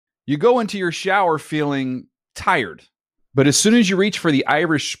You go into your shower feeling tired, but as soon as you reach for the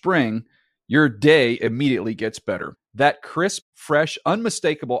Irish Spring, your day immediately gets better. That crisp, fresh,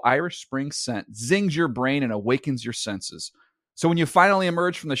 unmistakable Irish Spring scent zings your brain and awakens your senses. So when you finally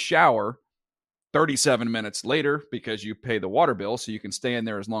emerge from the shower 37 minutes later, because you pay the water bill so you can stay in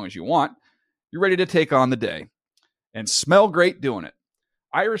there as long as you want, you're ready to take on the day and smell great doing it.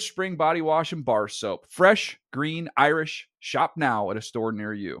 Irish Spring Body Wash and Bar Soap. Fresh, green, Irish. Shop now at a store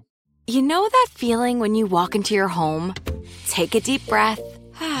near you. You know that feeling when you walk into your home, take a deep breath,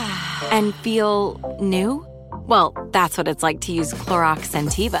 and feel new? Well, that's what it's like to use Clorox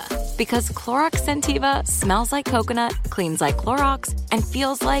Scentiva. Because Clorox Scentiva smells like coconut, cleans like Clorox, and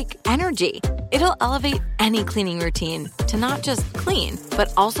feels like energy. It'll elevate any cleaning routine to not just clean,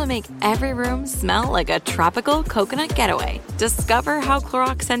 but also make every room smell like a tropical coconut getaway. Discover how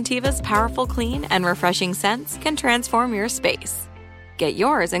Clorox Scentiva's powerful clean and refreshing scents can transform your space. Get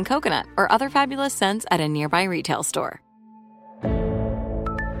yours in coconut or other fabulous scents at a nearby retail store.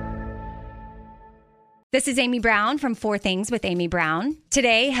 This is Amy Brown from 4 Things with Amy Brown.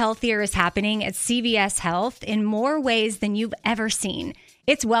 Today, Healthier is happening at CVS Health in more ways than you've ever seen.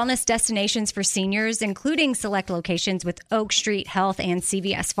 It's wellness destinations for seniors, including select locations with Oak Street Health and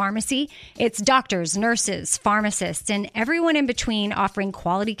CVS Pharmacy. It's doctors, nurses, pharmacists, and everyone in between offering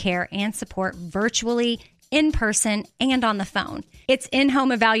quality care and support virtually, in person, and on the phone. It's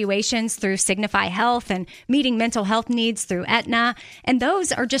in-home evaluations through Signify Health and meeting mental health needs through Aetna. And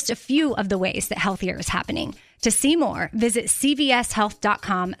those are just a few of the ways that Healthier is happening. To see more, visit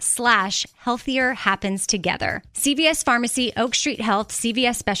cvshealth.com/healthier happens together. CVS Pharmacy, Oak Street Health,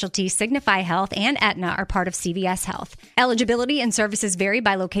 CVS Specialty, Signify Health, and Aetna are part of CVS Health. Eligibility and services vary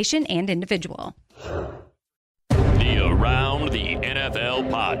by location and individual. The Around the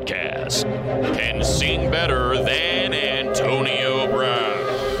NFL podcast can sing better than Antonio Brown.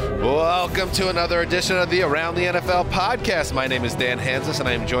 Welcome to another edition of the Around the NFL podcast. My name is Dan Hansis, and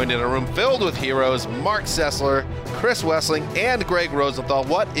I am joined in a room filled with heroes Mark Sessler, Chris Wessling, and Greg Rosenthal.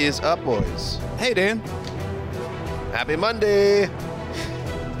 What is up, boys? Hey, Dan. Happy Monday.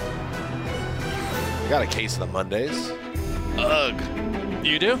 Got a case of the Mondays. Ugh.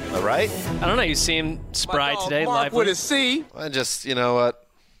 You do? All right. I don't know. You seem spry today. Mark with a C. I just, you know what?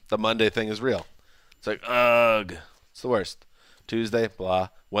 The Monday thing is real. It's like, ugh. It's the worst. Tuesday, blah.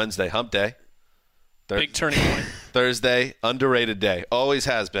 Wednesday, hump day. Big turning point. Thursday, underrated day. Always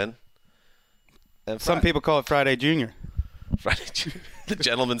has been. And Some people call it Friday Junior. Friday Junior. The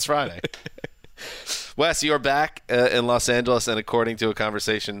Gentleman's Friday. Wes, you're back in Los Angeles, and according to comments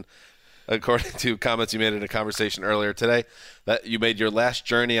you made in a conversation earlier today, that you made your last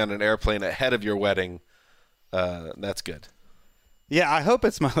journey on an airplane ahead of your wedding. That's good. Yeah, I hope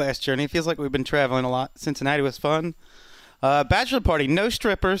it's my last journey. It feels like we've been traveling a lot. Cincinnati was fun. Bachelor party, no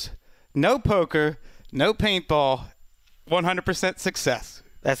strippers, no poker, no paintball, 100% success.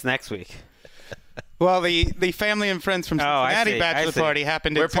 That's next week. Well, the family and friends from Cincinnati bachelor party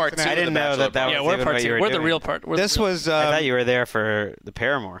happened in Cincinnati. I didn't know that was we're part two. We're the real part. This was. I thought you were there for the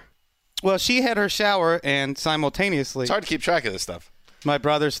Paramore. Well, she had her shower, and simultaneously, It's hard to keep track of this stuff. my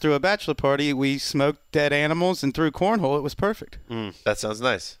brothers threw a bachelor party. We smoked dead animals and threw cornhole. It was perfect. That sounds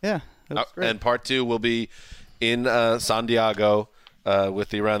nice. Yeah, it was great. And part 2 will be in San Diego with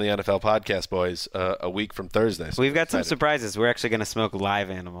the Around the NFL podcast, boys, a week from Thursday. So We've got some surprises. We're actually going to smoke live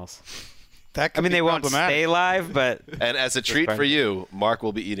animals. That could I mean, be they won't problematic. stay live, but And as a treat for you, Mark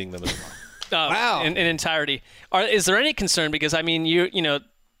will be eating them as well. Wow. In entirety. Is there any concern? Because, I mean, you know,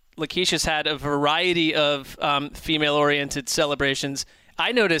 Lakeisha's had a variety of female-oriented celebrations.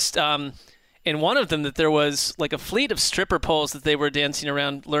 I noticed in one of them that there was like a fleet of stripper poles that they were dancing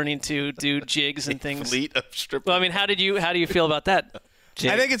around, learning to do jigs and things. Fleet of strippers. Well, I mean, how do you feel about that?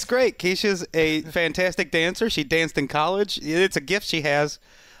 I think it's great. Keisha's a fantastic dancer. She danced in college. It's a gift she has.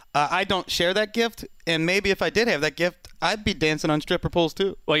 I don't share that gift, and maybe if I did have that gift, I'd be dancing on stripper poles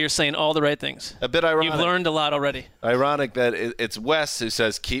too. Well, you're saying all the right things. A bit ironic. You've learned a lot already. Ironic that it's Wes who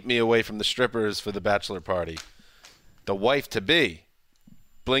says, keep me away from the strippers for the bachelor party. The wife-to-be,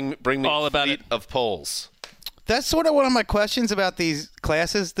 bring me All a about fleet it. of poles. That's sort of one of my questions about these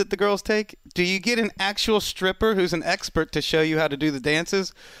classes that the girls take. Do you get an actual stripper who's an expert to show you how to do the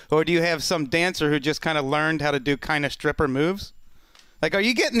dances, or do you have some dancer who just kind of learned how to do kind of stripper moves? Like, are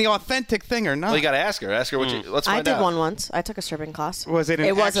you getting the authentic thing or not? Well, you got to ask her. Ask her what you. Let's find out. I did one once. I took a stripping class. Was it an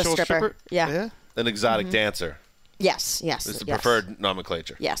It was a actual stripper. Yeah. An exotic dancer. Yes. It's the yes. preferred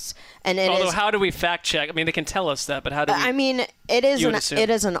nomenclature. Yes. And it Although, is. how do we fact check? I mean, they can tell us that, but how do we? I mean, it is You would assume. it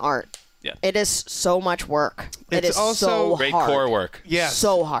is an art. Yeah. It is so much work. It It's is also so Great hard. core work. Yes.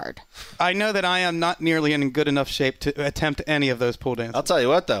 So hard. I know that I am not nearly in good enough shape to attempt any of those pool dances. I'll tell you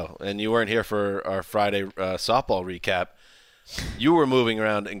what, though, and you weren't here for our Friday softball recap. You were moving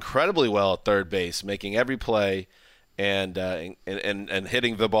around incredibly well at third base, making every play, and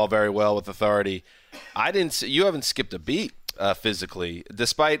hitting the ball very well with authority. You haven't skipped a beat physically,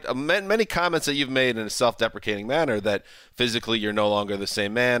 despite many comments that you've made in a self-deprecating manner that physically you're no longer the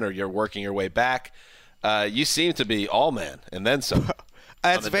same man or you're working your way back. You seem to be all man, and then some.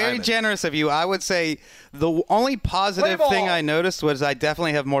 That's very generous of you. I would say the only positive thing I noticed was I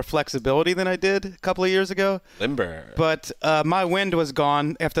definitely have more flexibility than I did a couple of years ago. Limber. But my wind was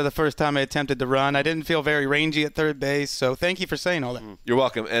gone after the first time I attempted to run. I didn't feel very rangy at third base, so thank you for saying all that. You're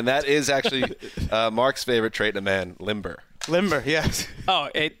welcome. And that is actually Mark's favorite trait in a man, limber. Limber, yes. Oh,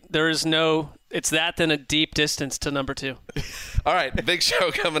 there is no. It's that then a deep distance to number 2. All right, big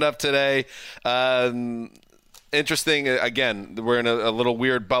show coming up today. Interesting. Again, we're in a little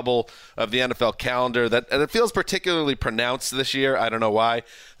weird bubble of the NFL calendar that it feels particularly pronounced this year. I don't know why.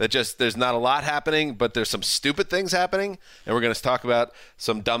 There's not a lot happening, but there's some stupid things happening, and we're going to talk about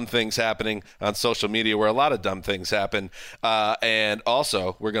some dumb things happening on social media where a lot of dumb things happen. And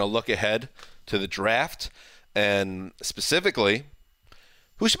also, we're going to look ahead to the draft, and specifically,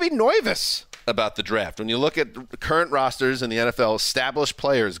 who should be nervous about the draft? When you look at current rosters in the NFL, established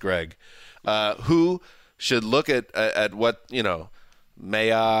players, Greg, who should look at what,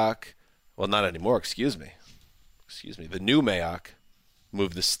 Mayock, well, not anymore, excuse me, the new Mayock,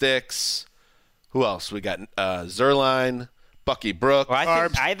 move the sticks. Who else? We got Zerline, Bucky Brooks, Well,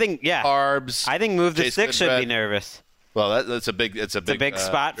 I think Arbs. I think move the Chase sticks should Goodred. be nervous. Well, it's a big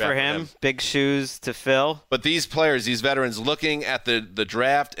spot for him. Big shoes to fill. But these players, these veterans, looking at the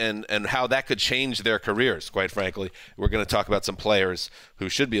draft and how that could change their careers, quite frankly, we're going to talk about some players who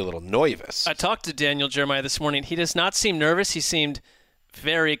should be a little nervous. I talked to Daniel Jeremiah this morning. He does not seem nervous. He seemed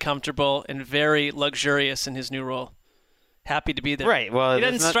very comfortable and very luxurious in his new role. Happy to be there. Right. Well, he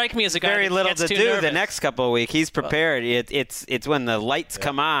doesn't strike me as a guy very that little gets to too do nervous. the next couple of weeks. He's prepared. It's when the lights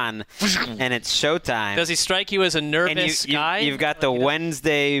come on and it's showtime. Does he strike you as a nervous guy? You've got the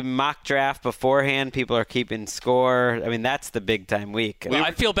Wednesday mock draft beforehand. People are keeping score. I mean, that's the big time week. Well,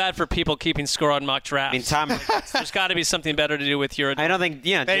 I feel bad for people keeping score on mock drafts. I mean, Tom. There's got to be something better to do with your. I don't think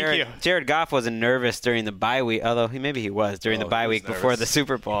Jared Goff wasn't nervous during the bye week, although maybe he was during the bye week before the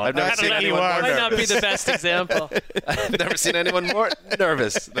Super Bowl. I've never seen anyone more might not be the best example. I've never seen anyone more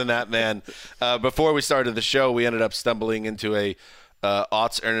nervous than that man. Before we started the show, we ended up stumbling into a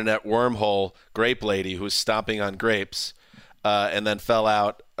aughts internet wormhole grape lady who was stomping on grapes and then fell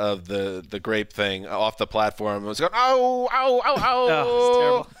out of the grape thing off the platform and was going, oh, oh, oh, oh. Oh, it's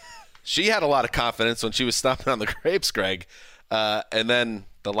terrible. She had a lot of confidence when she was stomping on the grapes, Greg. And then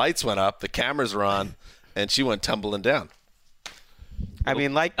the lights went up, the cameras were on, and she went tumbling down. I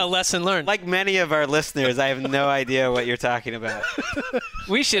mean, like a lesson learned. Like many of our listeners, I have no idea what you're talking about.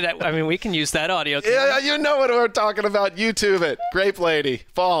 We should. I mean, we can use that audio. Yeah, you know what we're talking about. YouTube it. Grape lady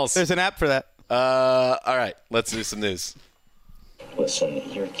falls. There's an app for that. All right, let's do some news. Listen,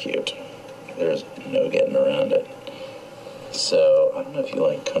 you're cute. There's no getting around it. So, I don't know if you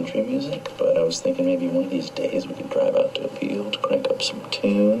like country music, but I was thinking maybe one of these days we could drive out to a field, crank up some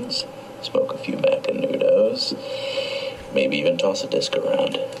tunes, smoke a few Macanudos, maybe even toss a disc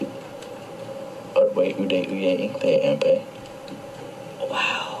around. But wait, who day, who yay, they ampe.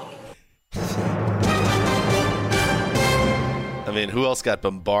 Wow. I mean, who else got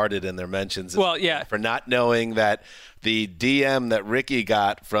bombarded in their mentions Well, yeah. for not knowing that the DM that Ricky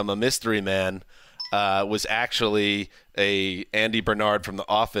got from a mystery man was actually a Andy Bernard from The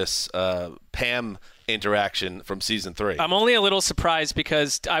Office Pam interaction from season 3. I'm only a little surprised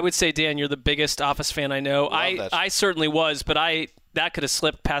because I would say, Dan, you're the biggest Office fan I know. I certainly was, but that could have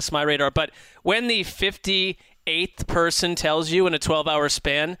slipped past my radar. But when the 58th person tells you in a 12-hour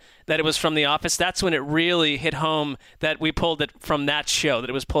span that it was from The Office, that's when it really hit home that we pulled it from that show, that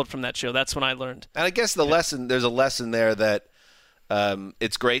it was pulled from that show. That's when I learned. And I guess there's a lesson there that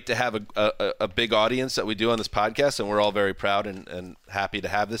it's great to have a big audience that we do on this podcast, and we're all very proud and happy to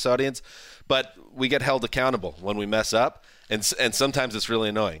have this audience. But we get held accountable when we mess up, and sometimes it's really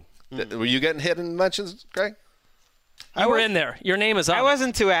annoying. Were you getting hit in mentions, Greg? You were in there. Your name is on I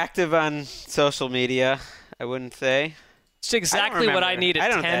wasn't too active on social media, I wouldn't say. It's exactly what I need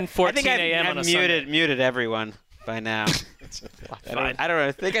at 10:14 a.m. on a Sunday. muted everyone by now. Fine. I don't know.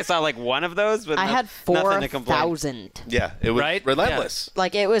 I think I saw like one of those, but I had nothing to complain. 4,000. Yeah, it was Right? relentless.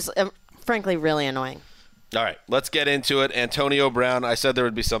 Like, it was, frankly, really annoying. All right, let's get into it. Antonio Brown. I said there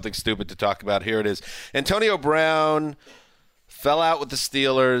would be something stupid to talk about. Here it is. Antonio Brown fell out with the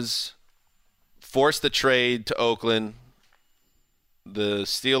Steelers, forced the trade to Oakland. The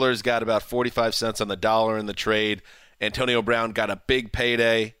Steelers got about 45 cents on the dollar in the trade. Antonio Brown got a big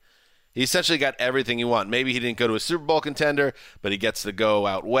payday. He essentially got everything he wanted. Maybe he didn't go to a Super Bowl contender, but he gets to go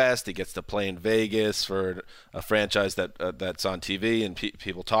out west. He gets to play in Vegas for a franchise that's on TV and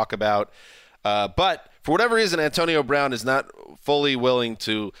people talk about. But for whatever reason, Antonio Brown is not fully willing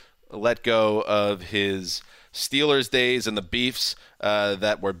to let go of his Steelers days and the beefs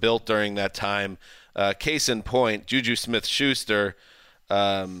that were built during that time. Case in point, Juju Smith-Schuster,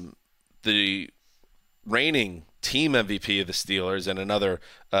 the reigning team MVP of the Steelers and another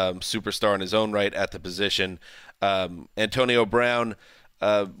superstar in his own right at the position. Antonio Brown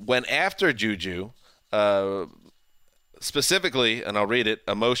went after Juju, specifically, and I'll read it,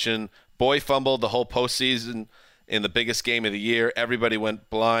 emotion, boy fumbled the whole postseason in the biggest game of the year. Everybody went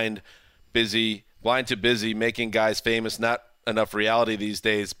blind to busy, making guys famous, not enough reality these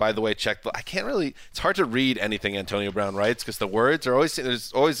days. By the way, it's hard to read anything Antonio Brown writes because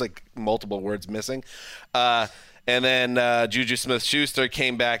there's always like multiple words missing. And then Juju Smith-Schuster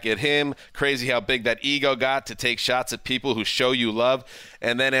came back at him. Crazy how big that ego got to take shots at people who show you love.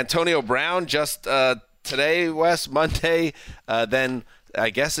 And then Antonio Brown just today, Monday, then I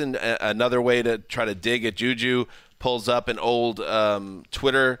guess in another way to try to dig at Juju, pulls up an old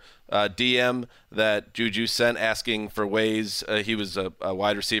Twitter DM that Juju sent asking for ways. He was a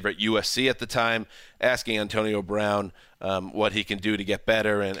wide receiver at USC at the time, asking Antonio Brown what he can do to get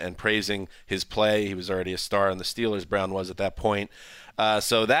better and praising his play. He was already a star on the Steelers, Brown was at that point.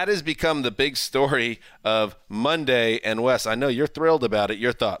 So that has become the big story of Monday. And Wes, I know you're thrilled about it.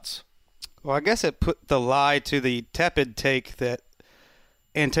 Your thoughts? Well, I guess it put the lie to the tepid take that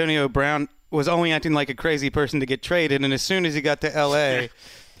Antonio Brown was only acting like a crazy person to get traded, and as soon as he got to L.A.,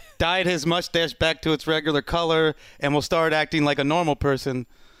 dyed his mustache back to its regular color and will start acting like a normal person.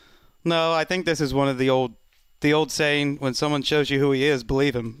 No, I think this is one of the old saying, when someone shows you who he is,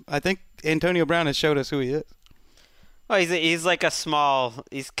 believe him. I think Antonio Brown has showed us who he is. Well, he's kind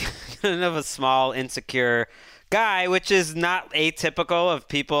of a small, insecure guy, which is not atypical of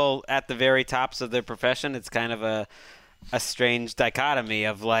people at the very tops of their profession. It's kind of a strange dichotomy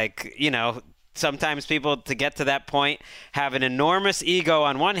of, like, you know, sometimes people to get to that point have an enormous ego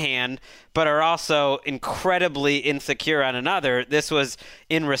on one hand, but are also incredibly insecure on another. This was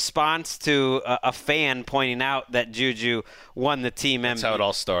in response to a fan pointing out that Juju won the team MVP. That's how it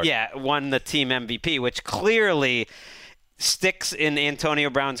all started. Yeah, won the team MVP, which clearly sticks in Antonio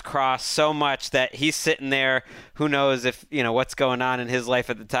Brown's cross so much that he's sitting there, who knows if, you know, what's going on in his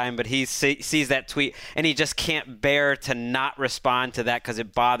life at the time, but he sees that tweet and he just can't bear to not respond to that because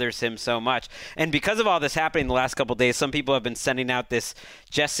it bothers him so much. And because of all this happening the last couple of days, some people have been sending out this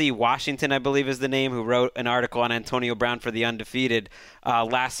Jesse Washington, I believe is the name, who wrote an article on Antonio Brown for The Undefeated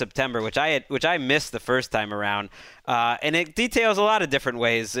last September, which I missed the first time around. And it details a lot of different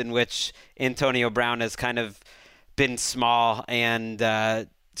ways in which Antonio Brown has kind of been small and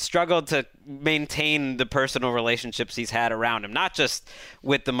struggled to maintain the personal relationships he's had around him, not just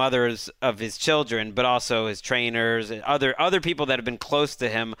with the mothers of his children, but also his trainers and other people that have been close to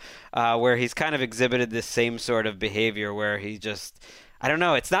him, where he's kind of exhibited this same sort of behavior where he just, I don't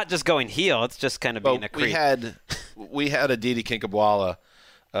know, it's not just going heel, it's just kind of being a creep. We had Aditi Kinkhabwala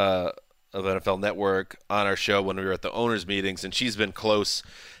of NFL Network on our show when we were at the owners' meetings, and she's been close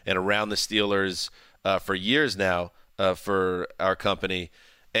and around the Steelers for years now for our company.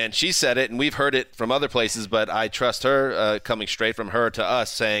 And she said it, and we've heard it from other places, but I trust her coming straight from her to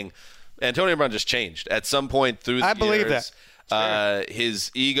us saying Antonio Brown just changed. At some point through the years, believe that.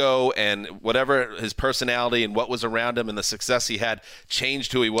 His ego and whatever his personality and what was around him and the success he had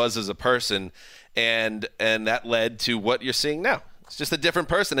changed who he was as a person, and that led to what you're seeing now. It's just a different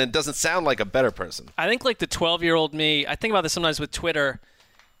person, and it doesn't sound like a better person. I think like the 12-year-old me, I think about this sometimes with Twitter,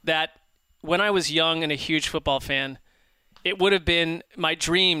 that when I was young and a huge football fan, it would have been my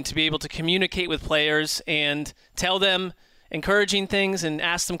dream to be able to communicate with players and tell them encouraging things and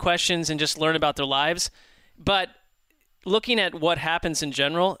ask them questions and just learn about their lives. But looking at what happens in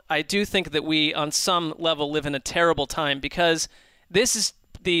general, I do think that we, on some level, live in a terrible time, because this is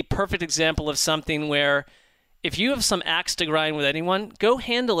the perfect example of something where if you have some axe to grind with anyone, go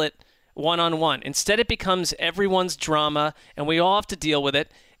handle it one-on-one. Instead, it becomes everyone's drama, and we all have to deal with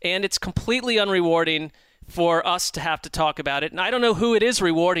it. And it's completely unrewarding for us to have to talk about it. And I don't know who it is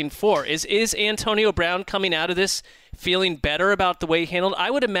rewarding for. Is Antonio Brown coming out of this feeling better about the way he handled? I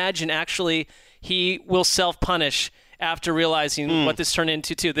would imagine actually he will self-punish after realizing what this turned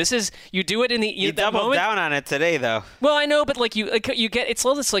into too. This is you do it in the you doubled down on it today though. Well, I know, but like you get it's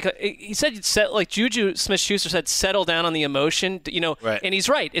all this like he said like Juju Smith-Schuster said, settle down on the emotion, Right. And he's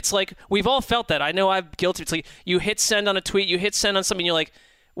right. It's like we've all felt that. I know I'm guilty. It's like you hit send on a tweet, you hit send on something, you're like,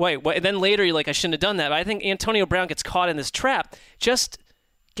 wait, what? And then later you're like, I shouldn't have done that. But I think Antonio Brown gets caught in this trap. Just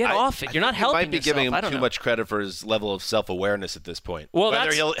get off it. You're not helping yourself. You might be giving him too know. much credit for his level of self-awareness at this point. Well,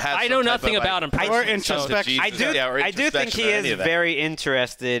 I know nothing about him. Or introspection. I do think he is very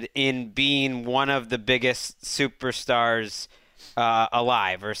interested in being one of the biggest superstars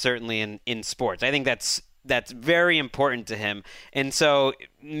alive, or certainly in sports. I think that's very important to him. And so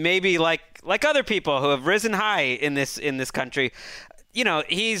maybe like other people who have risen high in this country,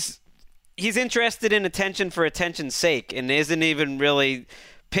 he's interested in attention for attention's sake and isn't even really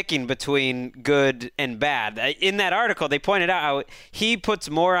picking between good and bad. In that article, they pointed out how he puts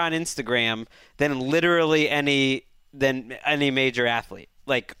more on Instagram than literally any major athlete.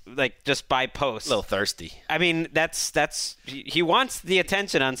 Like just by post. A little thirsty. I mean, that's he wants the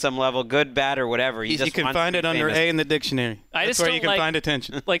attention on some level, good, bad, or whatever. You can find it under A in the dictionary. That's where you can find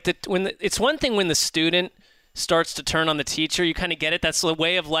attention. Like it's one thing when the student starts to turn on the teacher. You kind of get it. That's the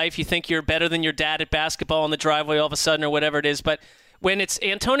way of life. You think you're better than your dad at basketball in the driveway all of a sudden or whatever it is. But when it's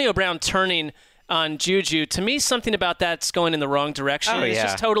Antonio Brown turning on Juju, to me, something about that's going in the wrong direction. Oh, It's yeah.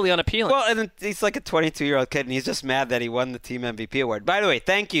 just totally unappealing. Well, and he's like a 22-year-old kid, and he's just mad that he won the Team MVP award. By the way,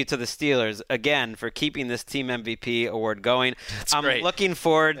 thank you to the Steelers, again, for keeping this Team MVP award going. I'm great. looking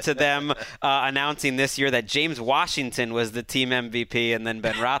forward to them announcing this year that James Washington was the Team MVP, and then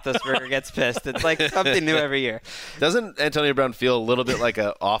Ben Roethlisberger gets pissed. It's like something new every year. Doesn't Antonio Brown feel a little bit like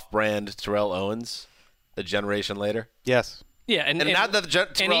a off-brand Terrell Owens a generation later? Yes. yeah, and not that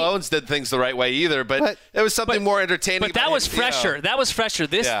Terrell Owens did things the right way either, but it was something more entertaining. But that was fresher. That was fresher.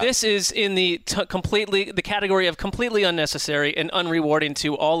 This is in the the category of completely unnecessary and unrewarding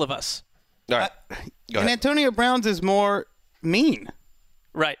to all of us. All right. Go And ahead. Antonio Brown's is more mean.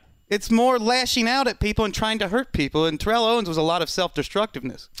 Right. It's more lashing out at people and trying to hurt people. And Terrell Owens was a lot of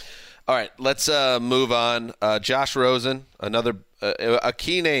self-destructiveness. All right, let's move on. Josh Rosen, another a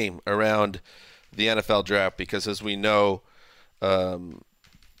key name around the NFL draft because, as we know,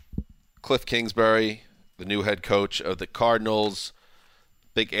 Cliff Kingsbury, the new head coach of the Cardinals,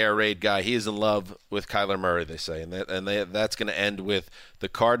 big air raid guy, he is in love with Kyler Murray, they say, and that's going to end with the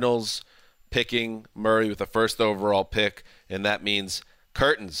Cardinals picking Murray with the first overall pick, and that means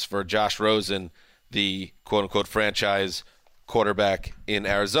curtains for Josh Rosen, the quote-unquote franchise quarterback in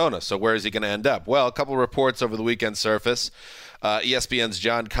Arizona. So where is he going to end up? Well, a couple reports over the weekend surface. ESPN's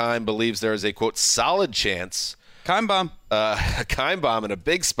John Keim believes there is a, quote, solid chance Keimbaum. Keimbaum in a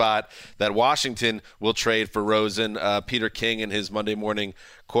big spot that Washington will trade for Rosen. Peter King in his Monday morning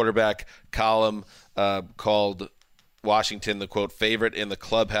quarterback column called Washington the, quote, favorite in the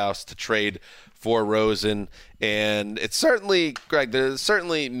clubhouse to trade for Rosen. And it certainly, Greg, there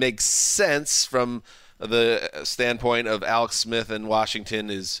certainly makes sense from the standpoint of Alex Smith in Washington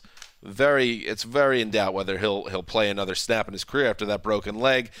it's very in doubt whether he'll play another snap in his career after that broken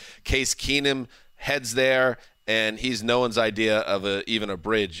leg. Case Keenum heads there, and he's no one's idea of even a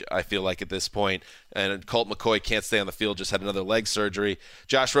bridge, I feel like, at this point. And Colt McCoy can't stay on the field, just had another leg surgery.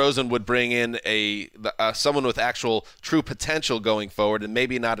 Josh Rosen would bring in someone with actual true potential going forward, and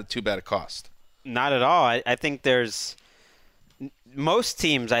maybe not at too bad a cost. Not at all. I think there's most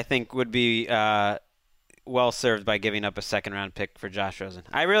teams, I think, would be well served by giving up a second-round pick for Josh Rosen.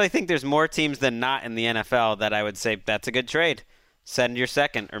 I really think there's more teams than not in the NFL that I would say that's a good trade. Send your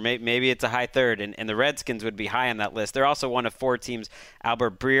second, or maybe it's a high third, and the Redskins would be high on that list. They're also one of four teams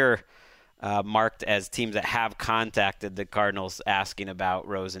Albert Breer marked as teams that have contacted the Cardinals asking about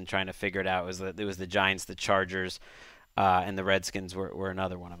Rosen, trying to figure it out. It was the Giants, the Chargers, and the Redskins were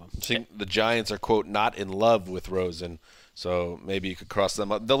another one of them. I think the Giants are, quote, not in love with Rosen, so maybe you could cross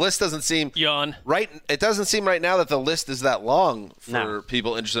them up. The list doesn't seem right. It doesn't seem right now that the list is that long for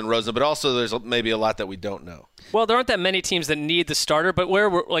people interested in Rosen, but also there's maybe a lot that we don't know. Well, there aren't that many teams that need the starter, but where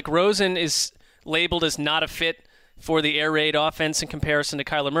Rosen is labeled as not a fit for the air raid offense in comparison to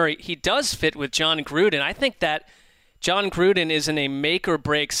Kyler Murray, he does fit with John Gruden. I think that John Gruden is in a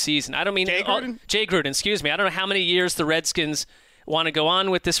make-or-break season. I don't mean Jay Gruden, excuse me. I don't know how many years the Redskins want to go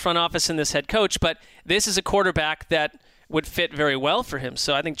on with this front office and this head coach, but this is a quarterback that would fit very well for him.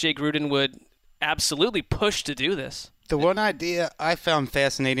 So I think Jay Gruden would absolutely push to do this. The one idea I found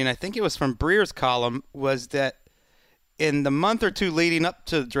fascinating, I think it was from Breer's column, was that in the month or two leading up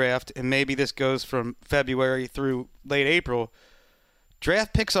to the draft, and maybe this goes from February through late April,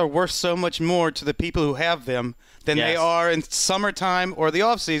 draft picks are worth so much more to the people who have them than they are in summertime or the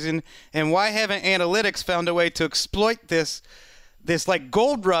offseason. And why haven't analytics found a way to exploit this like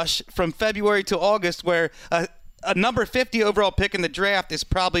gold rush from February to August, where a number 50 overall pick in the draft is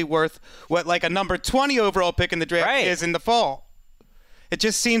probably worth what like a number 20 overall pick in the draft is in the fall? It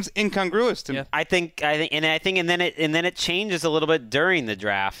just seems incongruous to me. I think, and then it changes a little bit during the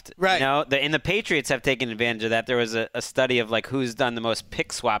draft. Right. You know, and the Patriots have taken advantage of that. There was a study of like who's done the most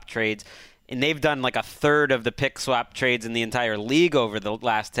pick swap trades, and they've done like a third of the pick swap trades in the entire league over the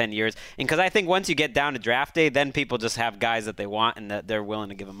last 10 years. And because I think once you get down to draft day, then people just have guys that they want and that they're willing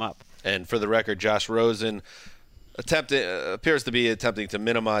to give them up. And for the record, Josh Rosen appears to be attempting to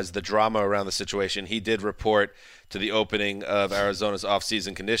minimize the drama around the situation. He did report to the opening of Arizona's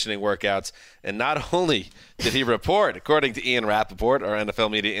off-season conditioning workouts, and not only did he report, according to Ian Rappaport, our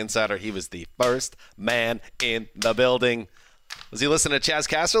NFL media insider, he was the first man in the building. Was he listening to Chaz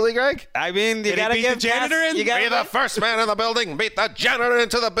Casterly, Greg? I mean, you got to get the janitor in. Be the first man in the building. Beat the janitor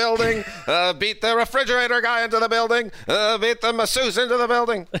into the building. Beat the refrigerator guy into the building. Beat the masseuse into the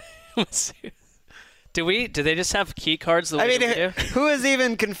building. Do they just have key cards the way we do? Who is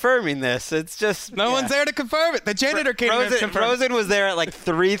even confirming this? It's just no one's there to confirm it. The janitor came in to confirm it. Rosen was there at like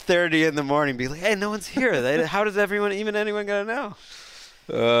 3:30 in the morning, be like, "Hey, no one's here. How does anyone gonna know?"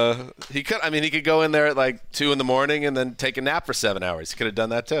 He could go in there at like 2 a.m. and then take a nap for 7 hours. He could have done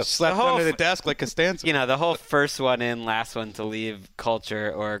that too. Slept under the desk like Costanza. You know, the whole first one in, last one to leave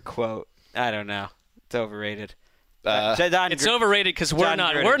culture or quote. I don't know. It's overrated. It's overrated because we're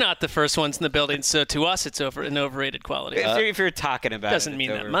not the first ones in the building, so to us it's an overrated quality. If you're talking about doesn't mean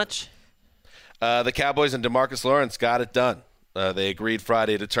that much. The Cowboys and DeMarcus Lawrence got it done. They agreed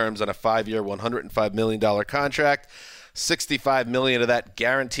Friday to terms on a 5-year, $105 million contract. $65 million of that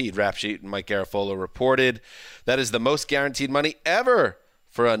guaranteed, Rap Sheet and Mike Garafolo reported. That is the most guaranteed money ever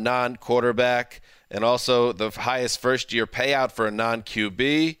for a non-quarterback, and also the highest first-year payout for a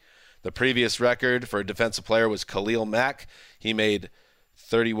non-QB. The previous record for a defensive player was Khalil Mack. He made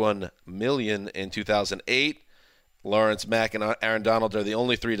 $31 million in 2008. Lawrence, Mack, and Aaron Donald are the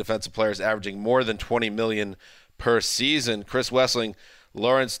only 3 defensive players averaging more than $20 million per season. Chris Wessling,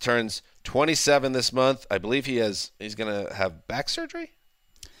 Lawrence turns 27 this month. I believe he's going to have back surgery?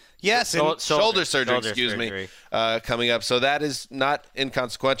 Yes. Shoulder surgery, coming up. So that is not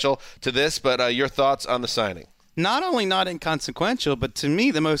inconsequential to this, but your thoughts on the signing? Not only not inconsequential, but to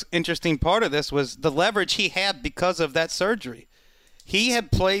me the most interesting part of this was the leverage he had because of that surgery. He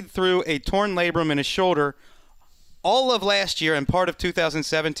had played through a torn labrum in his shoulder all of last year and part of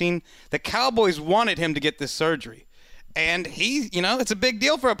 2017. The Cowboys wanted him to get this surgery. And it's a big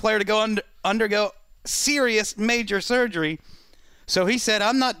deal for a player to go undergo serious major surgery. So he said,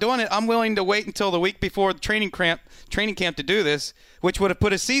 I'm not doing it. I'm willing to wait until the week before training camp to do this, which would have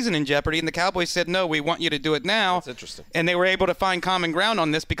put his season in jeopardy. And the Cowboys said, no, we want you to do it now. That's interesting. And they were able to find common ground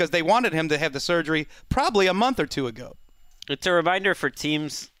on this because they wanted him to have the surgery probably a month or 2 ago. It's a reminder for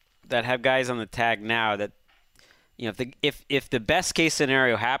teams that have guys on the tag now that, you know, if the best case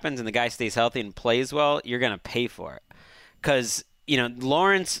scenario happens and the guy stays healthy and plays well, you're going to pay for it. Because,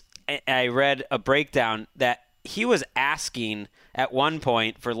 Lawrence, I read a breakdown that he was asking at one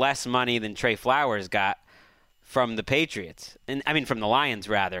point for less money than Trey Flowers got from the Patriots. From the Lions,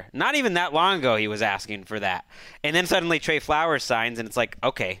 rather. Not even that long ago he was asking for that. And then suddenly Trey Flowers signs, and it's like,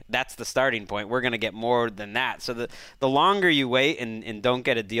 okay, that's the starting point. We're going to get more than that. So the longer you wait and don't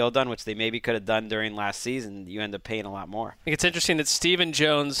get a deal done, which they maybe could have done during last season, you end up paying a lot more. I think it's interesting that Stephen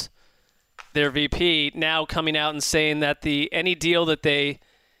Jones, their VP, now coming out and saying that any deal that they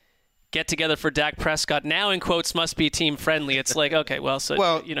get together for Dak Prescott now, in quotes, must be team friendly. It's like, okay,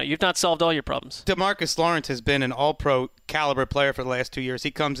 you've not solved all your problems. DeMarcus Lawrence has been an all-pro caliber player for the last 2 years.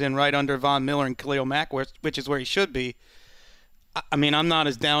 He comes in right under Von Miller and Khalil Mack, which is where he should be. I'm not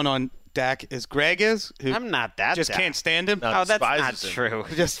as down on Dak as Greg is. I'm not that just down. Can't stand him. No, that's not true.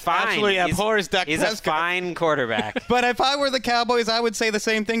 Just absolutely abhors Dak Prescott. He's a fine quarterback. But if I were the Cowboys, I would say the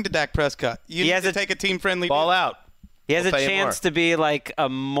same thing to Dak Prescott. You need to take a team-friendly ball deal. out. He has a chance to be like a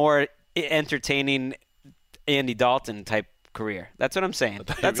more entertaining Andy Dalton type career. That's what I'm saying.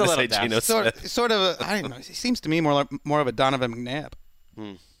 That's a little down. Sort of I don't know. He seems to me more of a Donovan McNabb.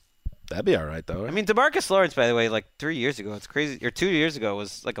 That'd be all right, though. Right? DeMarcus Lawrence, by the way, like 3 years ago, it's crazy. Or 2 years ago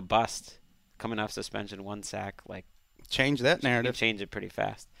was like a bust. Coming off suspension, 1 sack. Change that narrative. Change it pretty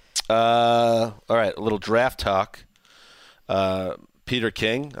fast. All right, a little draft talk. Peter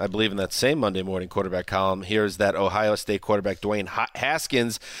King, I believe in that same Monday morning quarterback column, hears that Ohio State quarterback Dwayne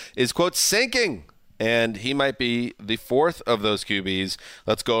Haskins is, quote, sinking and he might be the fourth of those QBs.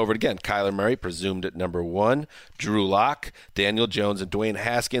 Let's go over it again. Kyler Murray, presumed at number 1. Drew Lock, Daniel Jones, and Dwayne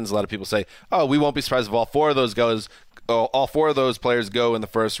Haskins. A lot of people say, oh, we won't be surprised if all four of those players go in the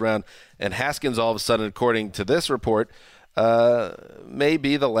first round. And Haskins, all of a sudden, according to this report, may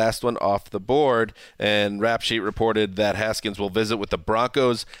be the last one off the board. And Rap Sheet reported that Haskins will visit with the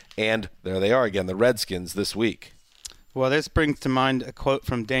Broncos and, there they are again, the Redskins this week. Well, this brings to mind a quote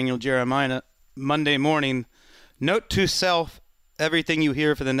from Daniel Jeremiah Monday morning. Note to self, everything you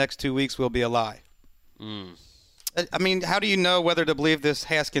hear for the next 2 weeks will be a lie. I mean, how do you know whether to believe this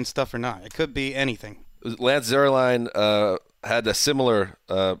Haskins stuff or not? It could be anything. Lance Zierlein had a similar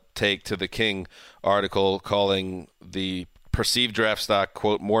take to the King article, calling the perceived draft stock,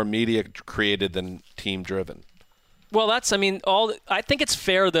 quote, more media created than team driven. Well, I think it's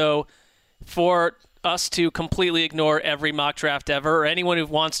fair, though, for us to completely ignore every mock draft ever, or anyone who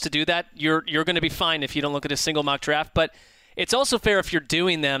wants to do that. You're going to be fine if you don't look at a single mock draft. But it's also fair, if you're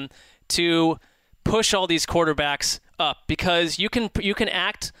doing them, to push all these quarterbacks up, because you can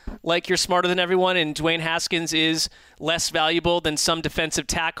act like you're smarter than everyone, and Dwayne Haskins is less valuable than some defensive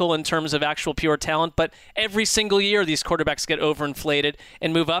tackle in terms of actual pure talent. But every single year, these quarterbacks get overinflated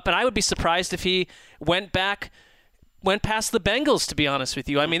and move up. And I would be surprised if he went past the Bengals, to be honest with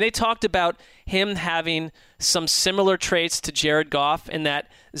you. I mean, they talked about him having some similar traits to Jared Goff, in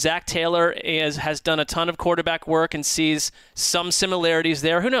that Zach Taylor has done a ton of quarterback work and sees some similarities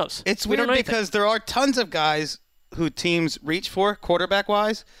there. Who knows? It's weird because there are tons of guys who teams reach for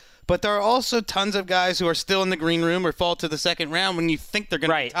quarterback-wise, but there are also tons of guys who are still in the green room or fall to the second round when you think they're going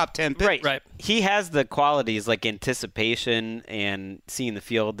to be top 10 picks. Right. He has the qualities like anticipation and seeing the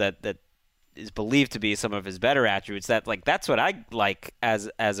field that is believed to be some of his better attributes. That's what I like as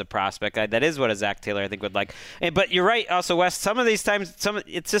a prospect. That is what a Zach Taylor I think would like. But you're right. Also, Wes, some of these times,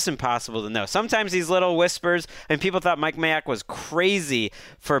 it's just impossible to know. Sometimes these little whispers, and people thought Mike Mayock was crazy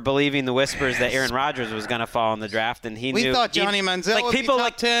for believing the whispers that Aaron Rodgers was going to fall in the draft, and we thought Johnny Manziel would be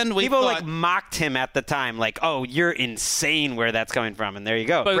top 10. People mocked him at the time, like, oh, you're insane where that's coming from, and there you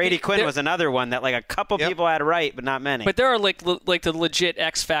go. But Brady Quinn was another one that a couple people had right, but not many. But there are like the legit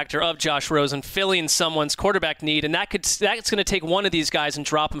X factor of Josh Rosen filling someone's quarterback need, and that's going to take one of these guys and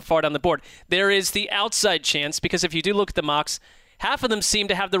drop him far down the board. There is the outside chance, because if you do look at the mocks, half of them seem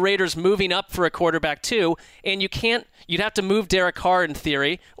to have the Raiders moving up for a quarterback too, and you'd have to move Derek Carr in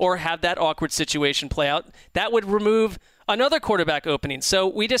theory, or have that awkward situation play out. That would remove another quarterback opening.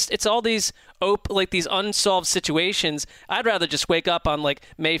 So it's all these these unsolved situations. I'd rather just wake up on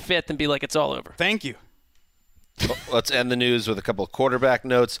May 5th and be like, it's all over. Thank you. Let's end the news with a couple of quarterback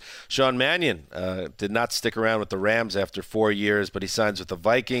notes. Sean Mannion did not stick around with the Rams after 4 years, but he signs with the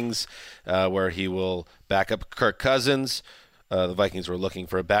Vikings, where he will back up Kirk Cousins. The Vikings were looking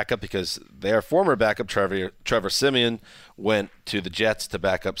for a backup because their former backup, Trevor Siemian, went to the Jets to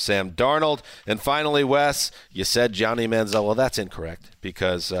back up Sam Darnold. And finally, Wes, you said Johnny Manziel. Well, that's incorrect,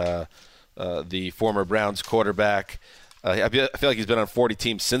 because the former Browns quarterback, I feel like he's been on 40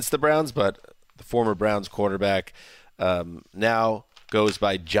 teams since the Browns, but the former Browns quarterback now goes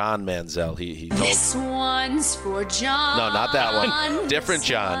by John Manziel. He told, this one's for John. No, not that one. Different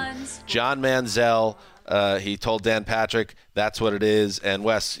John. John Manziel. He told Dan Patrick that's what it is. And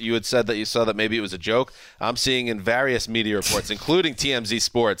Wes, you had said that you saw that maybe it was a joke. I'm seeing in various media reports, including TMZ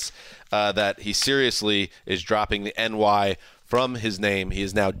Sports, that he seriously is dropping the NY from his name. He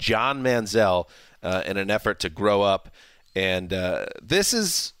is now John Manziel in an effort to grow up. And this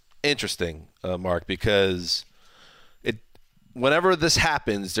is interesting, Mark, because whenever this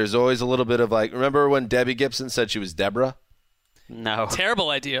happens, there's always a little bit of remember when Debbie Gibson said she was Deborah? No. Terrible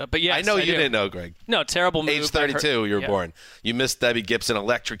idea, but yes. I know you didn't know, Greg. No, terrible move. Age 32, you were born. You missed Debbie Gibson,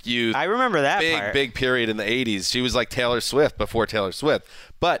 Electric Youth. I remember that part. Big period in the 80s. She was like Taylor Swift before Taylor Swift.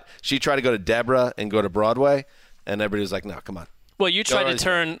 But she tried to go to Deborah and go to Broadway, and everybody was like, no, come on. Well, you tried to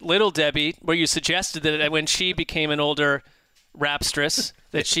turn Little Debbie, where you suggested that when she became an older rapstress,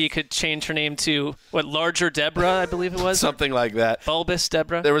 that she could change her name to, Larger Deborah, I believe it was? Something like that. Bulbous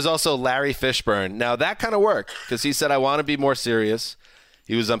Deborah. There was also Larry Fishburne. Now, that kind of worked, because he said, I want to be more serious.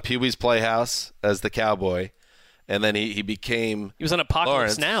 He was on Pee-wee's Playhouse as the cowboy, and then he became He was on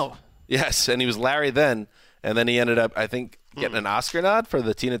Apocalypse Lawrence. Now. Yes, and he was Larry then, and then he ended up, I think, getting an Oscar nod for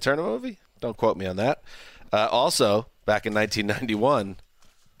the Tina Turner movie. Don't quote me on that. Also, back in 1991,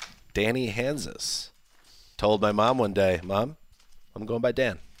 Danny Hanzus told my mom one day, Mom, I'm going by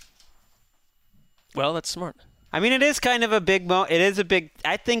Dan. Well, that's smart. I mean, it is kind of a big it is a big.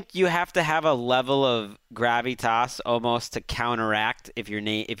 I think you have to have a level of gravitas almost to counteract if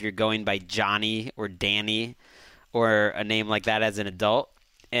you're going by Johnny or Danny or a name like that as an adult.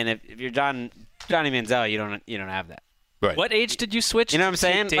 And if you're Johnny Manziel, you don't have that. Right. What age did you switch? You know what I'm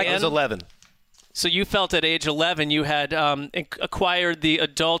saying? Dan? I was 11. So you felt at age 11 you had acquired the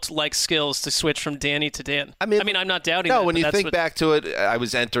adult-like skills to switch from Danny to Dan. I mean, I'm not doubting that. No, when you think back to it, I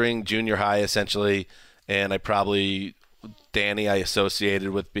was entering junior high essentially, and Danny I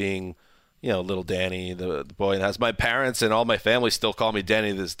associated with being, little Danny, the boy in the house. My parents and all my family still call me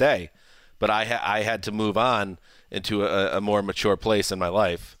Danny to this day, but I had to move on into a more mature place in my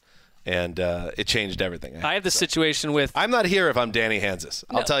life. And it changed everything. I have the situation with... I'm not here if I'm Danny Hansis.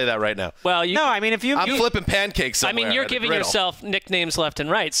 I'll tell you that right now. Well, I'm flipping pancakes somewhere. I mean, you're giving yourself nicknames left and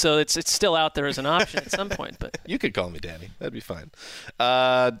right, so it's still out there as an option at some point. But you could call me Danny. That'd be fine.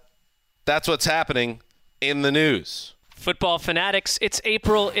 That's what's happening in the news. Football fanatics, it's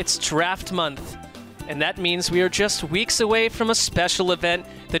April, it's draft month. And that means we are just weeks away from a special event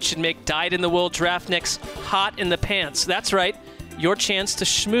that should make dyed-in-the-wool draftniks hot in the pants. That's right. Your chance to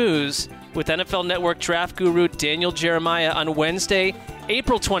schmooze with NFL Network draft guru Daniel Jeremiah on Wednesday,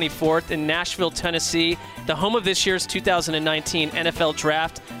 April 24th in Nashville, Tennessee, the home of this year's 2019 NFL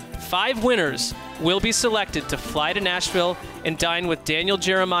Draft. 5 winners will be selected to fly to Nashville and dine with Daniel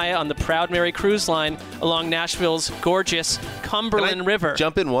Jeremiah on the Proud Mary Cruise Line along Nashville's gorgeous Cumberland River.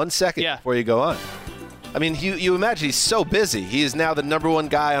 Jump in 1 second before you go on. I mean, you imagine he's so busy. He is now the number 1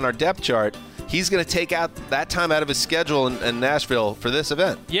 guy on our depth chart. He's going to take out that time out of his schedule in Nashville for this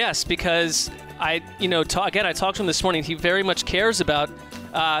event. Yes, because I talked to him this morning. He very much cares about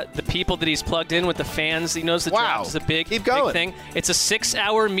the people that he's plugged in with, the fans. He knows the draft is a big thing. It's a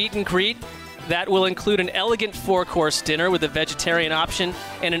 6-hour meet and greet that will include an elegant 4-course dinner with a vegetarian option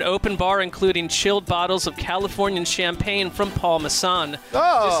and an open bar including chilled bottles of Californian champagne from Paul Masson.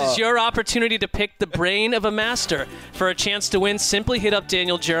 Oh. This is your opportunity to pick the brain of a master. For a chance to win, simply hit up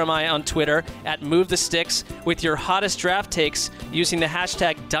Daniel Jeremiah on Twitter at MoveTheSticks with your hottest draft takes using the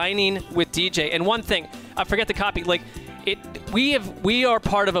hashtag DiningWithDJ. And one thing, I forget the copy. We are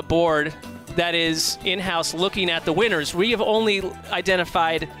part of a board that is in-house looking at the winners. We have only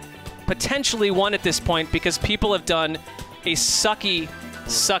identified potentially 1 at this point because people have done a sucky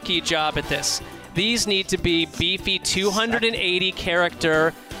job at this. These need to be beefy 280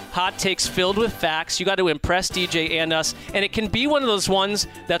 character hot takes filled with facts. You got to impress DJ and us. And it can be one of those ones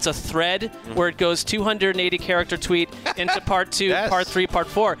that's a thread where it goes 280 character tweet into part 2, part 3, part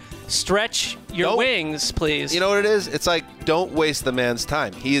 4. Stretch your wings, please. You know what it is? It's like, don't waste the man's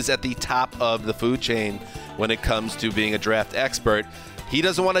time. He is at the top of the food chain when it comes to being a draft expert. He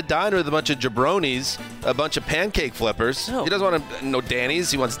doesn't want to dine with a bunch of jabronis, a bunch of pancake flippers. No. He doesn't want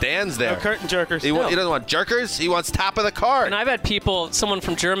Danny's. He wants Dan's there. No curtain jerkers. He doesn't want jerkers. He wants top of the card. And I've had someone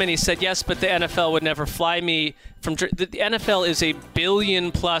from Germany said, yes, but the NFL would never fly me from the NFL is a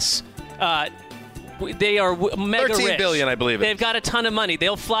billion plus. They are mega 13 rich. billion, I believe. They've got a ton of money.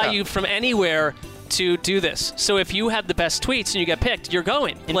 They'll fly you from anywhere to do this. So if you have the best tweets and you get picked, you're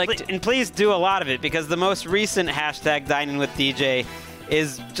going. And please do a lot of it because the most recent hashtag Dining with DJ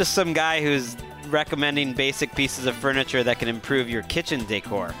is just some guy who's recommending basic pieces of furniture that can improve your kitchen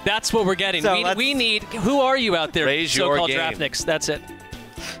decor. That's what we're getting. So we need. Who are you out there? Raise your so-called game. draftniks. That's it.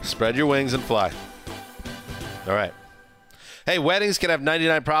 Spread your wings and fly. All right. Hey, weddings can have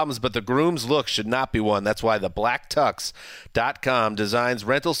 99 problems, but the groom's look should not be one. That's why the blacktux.com designs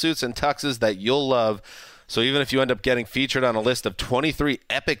rental suits and tuxes that you'll love. So even if you end up getting featured on a list of 23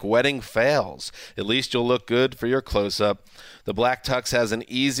 epic wedding fails, at least you'll look good for your close-up. The Black Tux has an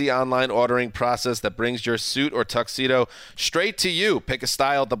easy online ordering process that brings your suit or tuxedo straight to you. Pick a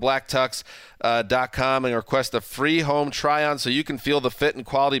style at theblacktux.com and request a free home try-on so you can feel the fit and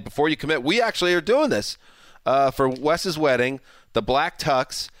quality before you commit. We actually are doing this for Wes's wedding, the Black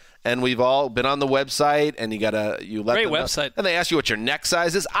Tux. And we've all been on the website, and you let Great them know. website. And they ask you what your neck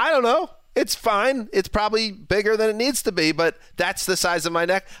size is. I don't know. It's fine. It's probably bigger than it needs to be, but that's the size of my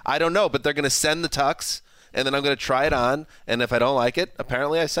neck. I don't know, but they're going to send the tux, and then I'm going to try it on. And if I don't like it,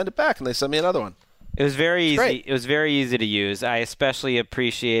 apparently I send it back, and they send me another one. It was very easy. Great. It was very easy to use. I especially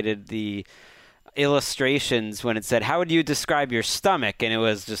appreciated the illustrations when it said, how would you describe your stomach? And it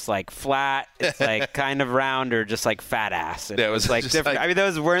was just like flat, it's like kind of round, or just like fat ass. And Yeah, it was like just different. like I mean,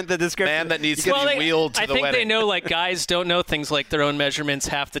 those weren't the descriptions. Man that needs to be wheeled to the wedding. I think they know, guys don't know things like their own measurements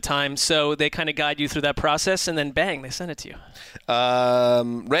half the time, so they kind of guide you through that process, and then bang, they send it to you.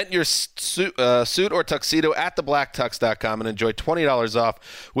 Rent your suit or tuxedo at theblacktux.com and enjoy $20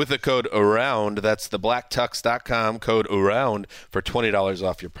 off with the code AROUND. That's theblacktux.com, code AROUND for $20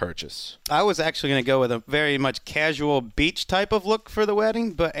 off your purchase. I was actually going to go with a very much casual beach type of look for the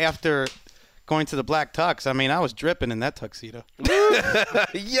wedding, but after going to the Black Tux, I mean, I was dripping in that tuxedo.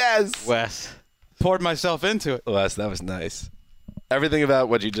 Yes. Wes. Poured myself into it. Wes, that was nice. Everything about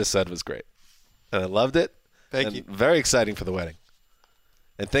what you just said was great. And I loved it. Thank you. Very exciting for the wedding.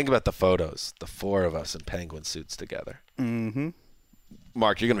 And think about the photos, the 4 of us in penguin suits together. Mm-hmm.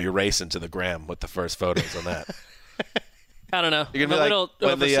 Mark, you're going to be racing to the gram with the first photos on that. I don't know. You're I'm a gonna be little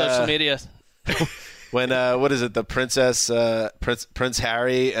like, over social media. When what is it? The princess, Prince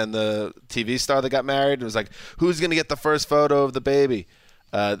Harry, and the TV star that got married. It was like, who's going to get the first photo of the baby?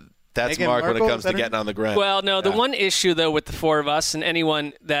 That's Meghan Mark Markle, when it comes is that to her getting on the gram. Well, no, the one issue, though, with the 4 of us and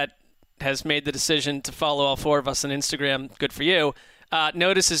anyone that has made the decision to follow all 4 of us on Instagram, good for you,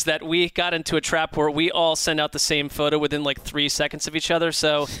 notices that we got into a trap where we all send out the same photo within like 3 seconds of each other.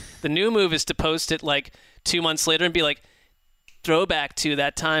 So the new move is to post it like 2 months later and be like, throwback to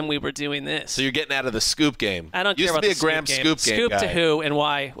that time we were doing this. So you're getting out of the scoop game. I don't Used care about to be the a gram scoop game. scoop game To guy. who and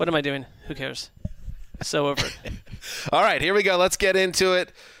why? What am I doing? Who cares? So over it. All right, here we go. Let's get into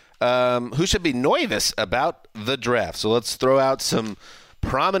it. Who should be nervous about the draft? So let's throw out some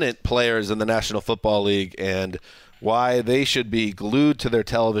prominent players in the National Football League and why they should be glued to their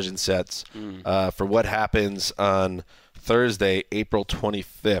television sets for what happens on Thursday, April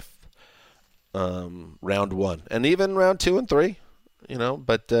 25th, round 1. And even round 2 and 3,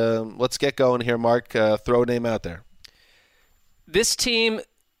 But let's get going here, Mark. Throw a name out there. This team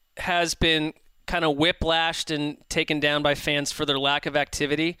has been kind of whiplashed and taken down by fans for their lack of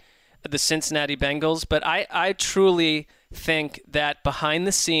activity, the Cincinnati Bengals. But I truly think that behind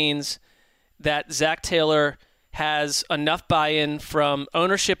the scenes that Zach Taylor has enough buy-in from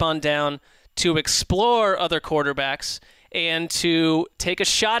ownership on down to explore other quarterbacks and to take a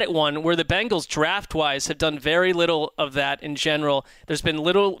shot at one where the Bengals draft-wise have done very little of that in general. There's been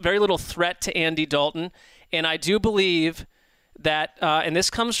very little threat to Andy Dalton, and I do believe that, and this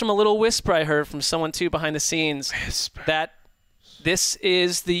comes from a little whisper I heard from someone too behind the scenes, that this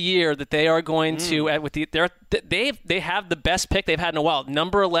is the year that they are going to, they have the best pick they've had in a while.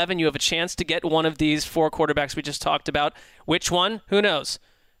 Number 11, you have a chance to get one of these 4 quarterbacks we just talked about. Which one? Who knows?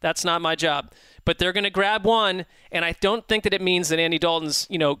 That's not my job. But they're going to grab one, and I don't think that it means that Andy Dalton's,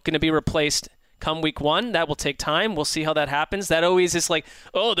 going to be replaced come week 1. That will take time. We'll see how that happens. That always is like,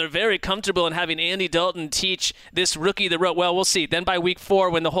 oh, they're very comfortable in having Andy Dalton teach this rookie the rope. Well, we'll see. Then by week 4,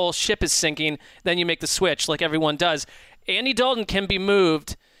 when the whole ship is sinking, then you make the switch like everyone does. Andy Dalton can be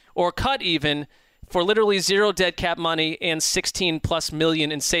moved or cut even for literally 0 dead cap money and 16+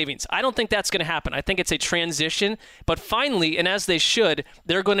 million in savings. I don't think that's going to happen. I think it's a transition, but finally, and as they should,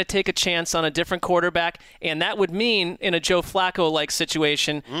 they're going to take a chance on a different quarterback, and that would mean in a Joe Flacco-like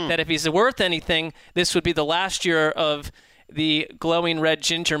situation that if he's worth anything, this would be the last year of the glowing red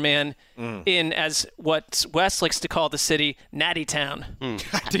ginger man in, as what Wes likes to call the city, Natty Town.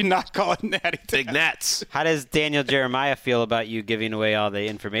 I did not call it Natty Town. Big Nats. How does Daniel Jeremiah feel about you giving away all the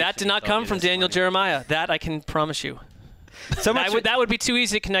information? That did not come from Daniel Jeremiah. That I can promise you. So much that would be too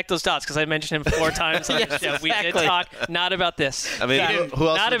easy to connect those dots because I mentioned him 4 times on the show. We did talk not about this. I mean, who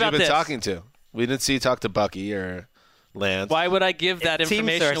else not have you about been this. talking to? We didn't see you talk to Bucky or Lance. Why would I give that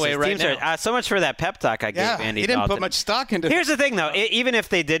information away right now? So much for that pep talk I gave Andy he didn't Dalton. put much stock into Here's the thing, though. Even if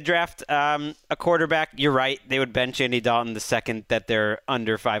they did draft a quarterback, you're right. They would bench Andy Dalton the second that they're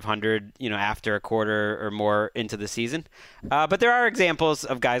under 500, after a quarter or more into the season. But there are examples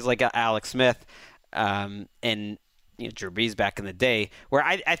of guys like Alex Smith and Drew Brees back in the day, where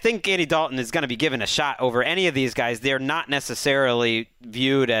I think Andy Dalton is going to be given a shot over any of these guys. They're not necessarily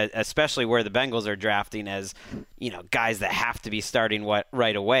viewed as, especially where the Bengals are drafting, as guys that have to be starting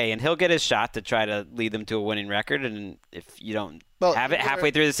right away. And he'll get his shot to try to lead them to a winning record. And if you don't have it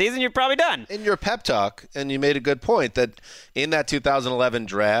halfway through the season, you're probably done. In your pep talk, and you made a good point that in that 2011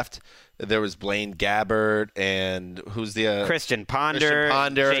 draft, there was Blaine Gabbert and who's the Christian Ponder,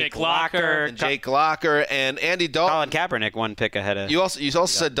 Jake Locker, and Andy Dalton. Colin Kaepernick, 1 pick ahead of. You also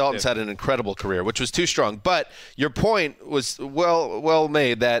said Dalton's had an incredible career, which was too strong. But your point was well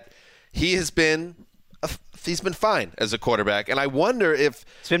made that he's been fine as a quarterback, and I wonder if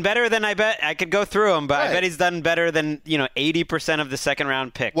it's been better than I bet. I could go through him, but I bet he's done better than 80% of the second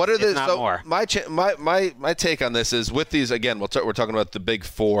round pick. What are the not more? My take on this is with these again. We're talking about the big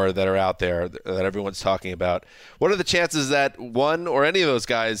 4 that are out there that everyone's talking about. What are the chances that one or any of those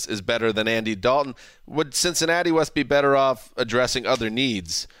guys is better than Andy Dalton? Would Cincinnati West be better off addressing other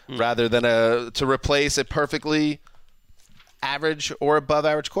needs rather than to replace a perfectly average or above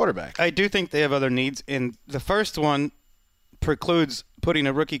average quarterback? I do think they have other needs, and the first one precludes putting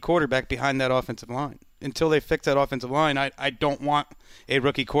a rookie quarterback behind that offensive line. Until they fix that offensive line, I don't want a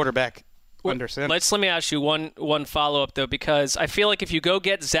rookie quarterback under center. Let me ask you one follow-up, though, because I feel like if you go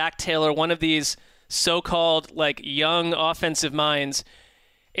get Zach Taylor, one of these so-called young offensive minds,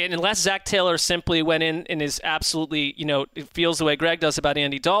 And unless Zach Taylor simply went in and is absolutely, it feels the way Greg does about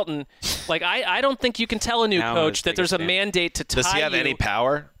Andy Dalton, like I don't think you can tell a new coach that there's a mandate to tie you. Does he have any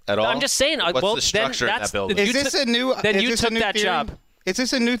power at all? I'm just saying. What's the structure in that building? Is this a new? Then you is this took a new that theory? job. Is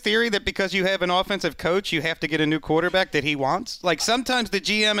this a new theory that because you have an offensive coach, you have to get a new quarterback that he wants? Like sometimes the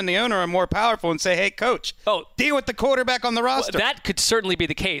GM and the owner are more powerful and say, "Hey, coach, deal with the quarterback on the roster." Well, that could certainly be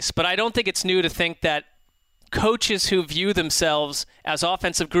the case, but I don't think it's new to think that coaches who view themselves as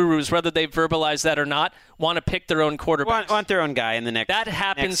offensive gurus, whether they verbalize that or not, want to pick their own quarterback. Want their own guy in the next. That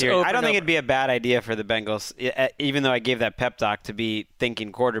happens next year. over I don't and think over. it'd be a bad idea for the Bengals, even though I gave that pep talk to be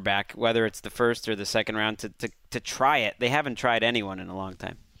thinking quarterback, whether it's the first or the second round, to try it. They haven't tried anyone in a long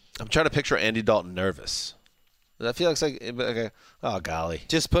time. I'm trying to picture Andy Dalton nervous. I feel like, oh, golly.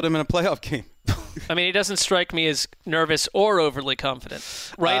 Just put him in a playoff game. I mean, he doesn't strike me as nervous or overly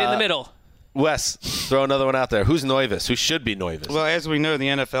confident. Right in the middle. Wes, throw another one out there. Who's Noivus? Who should be Noivus? Well, as we know, the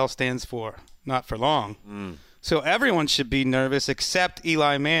NFL stands for not for long. So everyone should be nervous except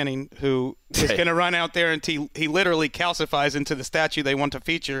Eli Manning, who is going to run out there until he literally calcifies into the statue they want to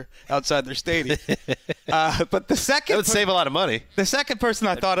feature outside their stadium. But the second that would save a lot of money. The second person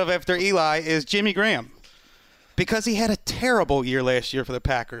I thought of after Eli is Jimmy Graham, because he had a terrible year last year for the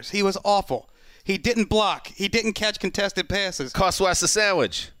Packers. He was awful. He didn't block. He didn't catch contested passes. Cost Wes a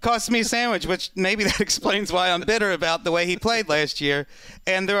sandwich. Cost me a sandwich, which maybe that explains why I'm bitter about the way he played last year.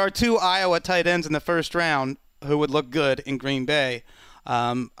 And there are 2 Iowa tight ends in the first round who would look good in Green Bay.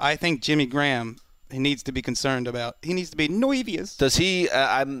 I think Jimmy Graham, he needs to be concerned about. He needs to be Noivus. Does he?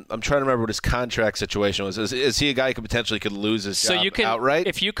 I'm trying to remember what his contract situation was. Is he a guy who potentially could lose his job outright?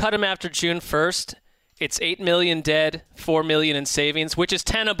 If you cut him after June 1st. It's $8 million dead, $4 million in savings, which is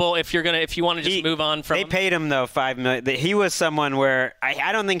tenable if you want to just move on from. They paid him though $5 million. He was someone where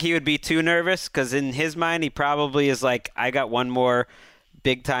I don't think he would be too nervous, because in his mind he probably is like, I got one more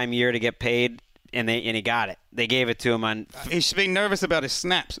big time year to get paid, and he got it. They gave it to him on. He should be nervous about his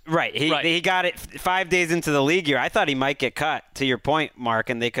snaps. Right. He got it 5 days into the league year. I thought he might get cut, to your point, Mark,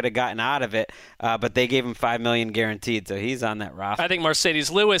 and they could have gotten out of it. But they gave him $5 million guaranteed, so he's on that roster. I think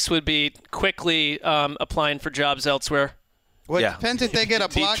Mercedes Lewis would be quickly applying for jobs elsewhere. Well, it depends if they get a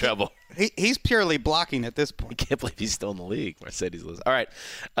block. Trouble. He's purely blocking at this point. I can't believe he's still in the league, Mercedes Lewis. All right.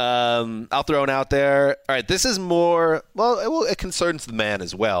 I'll throw it out there. All right, this is more, it concerns the man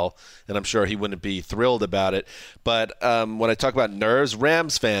as well, and I'm sure he wouldn't be thrilled about it. But when I talk about nerves,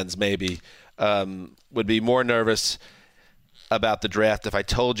 Rams fans maybe would be more nervous about the draft if I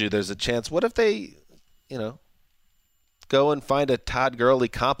told you there's a chance. What if they, go and find a Todd Gurley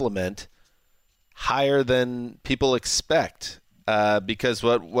compliment higher than people expect? Because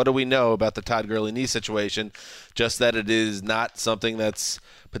what do we know about the Todd Gurley knee situation? Just that it is not something that's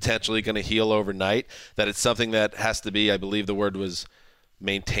potentially going to heal overnight, that it's something that has to be, I believe the word was,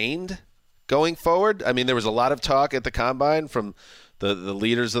 maintained going forward. I mean, there was a lot of talk at the Combine from the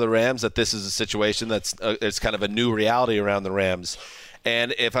leaders of the Rams that this is a situation that's it's kind of a new reality around the Rams.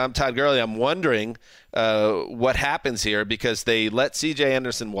 And if I'm Todd Gurley, I'm wondering what happens here, because they let C.J.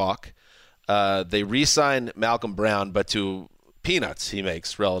 Anderson walk. They re-signed Malcolm Brown, but to peanuts he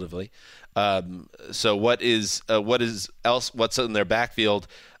makes relatively. So what's in their backfield?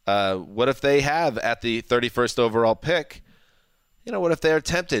 What if they have at the 31st overall pick? What if they're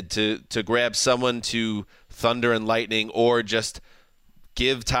tempted to grab someone to thunder and lightning, or just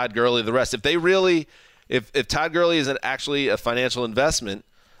give Todd Gurley the rest? If they really, if Todd Gurley isn't actually a financial investment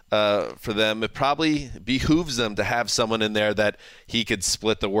for them, it probably behooves them to have someone in there that he could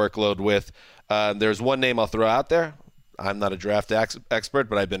split the workload with. There's one name I'll throw out there. I'm not a draft expert,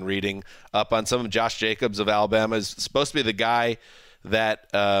 but I've been reading up on some of them. Josh Jacobs of Alabama is supposed to be the guy that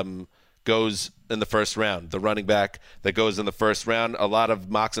goes in the first round, the running back that goes in the first round. A lot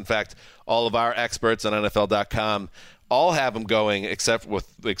of mocks, in fact, all of our experts on NFL.com all have him going, except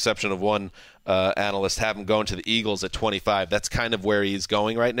with the exception of one analyst, have him going to the Eagles at 25. That's kind of where he's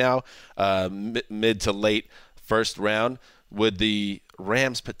going right now, mid to late first round. Would the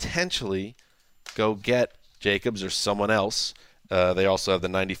Rams potentially go get Jacobs or someone else? They also have the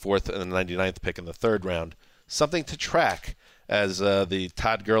 94th and the 99th pick in the third round. Something to track as the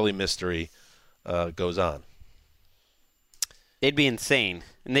Todd Gurley mystery goes on. They'd be insane,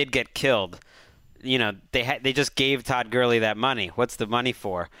 and they'd get killed. They just gave Todd Gurley that money. What's the money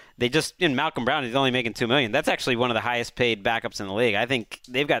for? Malcolm Brown is only making $2 million. That's actually one of the highest paid backups in the league. I think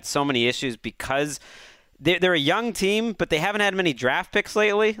they've got so many issues because they're a young team, but they haven't had many draft picks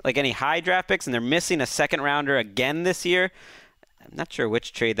lately, like any high draft picks, and they're missing a second rounder again this year. I'm not sure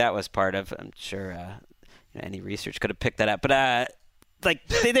which trade that was part of. I'm sure any research could have picked that up. But like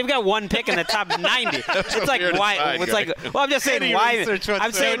they've got one pick in the top 90. It's like why? It's like well, I'm just saying why.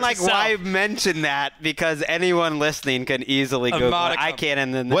 I'm saying like why mention that because anyone listening can easily Google. I can't.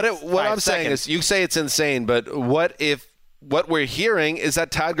 And then what I'm saying is, you say it's insane, but what if what we're hearing is that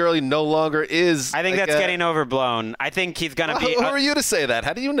Todd Gurley no longer is? I think that's getting overblown. I think he's going to be. Who are you to say that?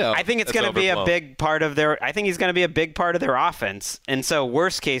 How do you know? I think it's going to be a big part of their. I think he's going to be a big part of their offense. And so,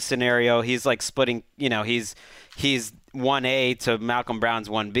 worst case scenario, he's like splitting. He's 1A to Malcolm Brown's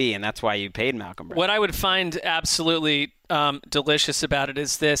 1B, and that's why you paid Malcolm Brown. What I would find absolutely delicious about it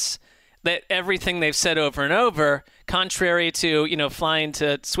is this. That everything they've said over and over, contrary to flying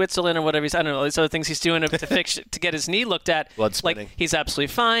to Switzerland or whatever, I don't know, these other things he's doing to fix to get his knee looked at. Blood spinning. Like he's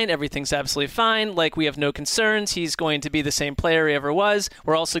absolutely fine. Everything's absolutely fine. Like we have no concerns. He's going to be the same player he ever was.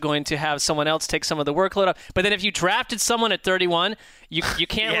 We're also going to have someone else take some of the workload up. But then if you drafted someone at 31, you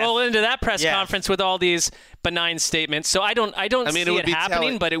can't roll into that press conference with all these benign statements. So I don't see it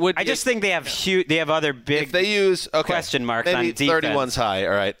happening, but it would. I just think they have other big. If they use question marks maybe on defense. 31's high.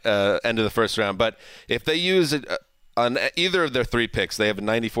 All right, end of the first round. But if they use it on either of their 3 picks, they have a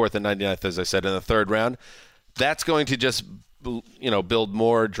 94th and 99th, as I said, in the third round. That's going to just build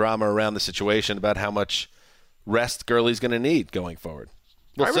more drama around the situation about how much rest Gurley's going to need going forward.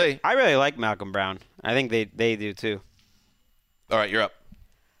 We'll see. I really like Malcolm Brown. I think they do too. All right, you're up.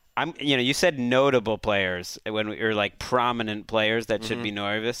 You said notable players when you're like prominent players that should be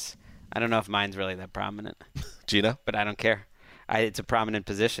nervous. I don't know if mine's really that prominent. Gino? But I don't care. It's a prominent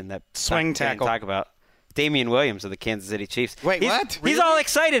position that swing tackle. Talk about Damian Williams of the Kansas City Chiefs. Wait, what? He's all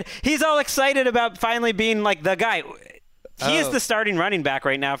excited. He's all excited about finally being like the guy. He is the starting running back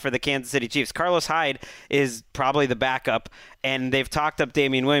right now for the Kansas City Chiefs. Carlos Hyde is probably the backup, and they've talked up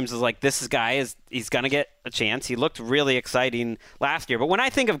Damian Williams as like he's going to get a chance. He looked really exciting last year. But when I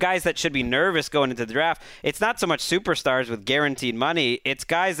think of guys that should be nervous going into the draft, it's not so much superstars with guaranteed money. It's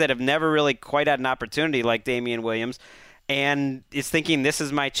guys that have never really quite had an opportunity like Damian Williams and is thinking this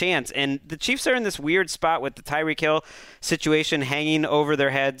is my chance. And the Chiefs are in this weird spot with the Tyreek Hill situation hanging over their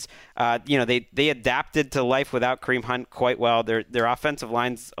heads. They adapted to life without Kareem Hunt quite well. Their offensive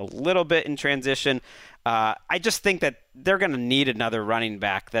line's a little bit in transition. I just think that they're going to need another running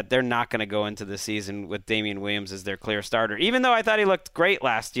back, that they're not going to go into the season with Damian Williams as their clear starter, even though I thought he looked great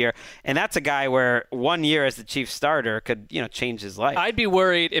last year. And that's a guy where 1 year as the Chiefs starter could change his life. I'd be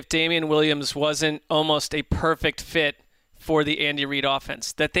worried if Damian Williams wasn't almost a perfect fit for the Andy Reid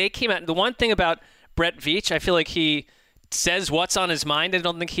offense. That they came out. The one thing about Brett Veach, I feel like he says what's on his mind. I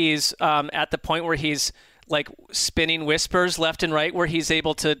don't think he's at the point where he's like spinning whispers left and right, where he's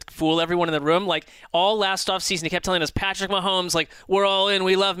able to fool everyone in the room. Like all last offseason, he kept telling us Patrick Mahomes, like, we're all in,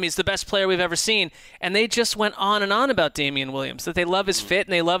 we love him, he's the best player we've ever seen. And they just went on and on about Damian Williams, that they love his fit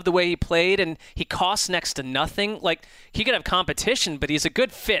and they love the way he played, and he costs next to nothing. Like he could have competition, but he's a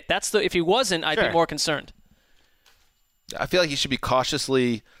good fit. If he wasn't, I'd be more concerned. I feel like he should be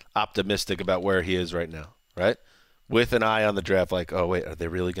cautiously optimistic about where he is right now, right? With an eye on the draft, like, oh wait, are they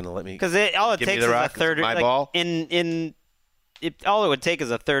really going to let me? Because all it takes is a third. My ball. All it would take is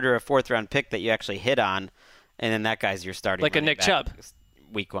a third or a fourth round pick that you actually hit on, and then that guy's your starting. Like a Nick Chubb,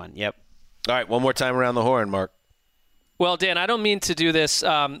 week 1. Yep. All right, one more time around the horn, Mark. Well, Dan, I don't mean to do this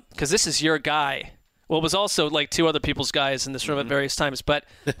because this is your guy. Well, it was also like 2 other people's guys in this room at various times, but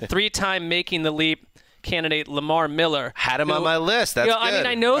 3-time making the leap candidate Lamar Miller had him on my list. That's good. I mean,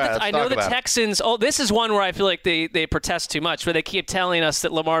 I know the Texans. Oh, this is one where I feel like they protest too much, where they keep telling us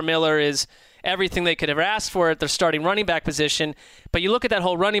that Lamar Miller is everything they could ever ask for at their starting running back position. But you look at that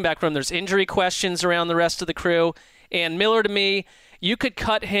whole running back room. There's injury questions around the rest of the crew, and Miller, to me, you could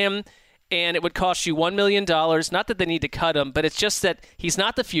cut him, and it would cost you $1 million. Not that they need to cut him, but it's just that he's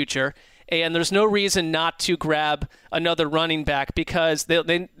not the future. And there's no reason not to grab another running back, because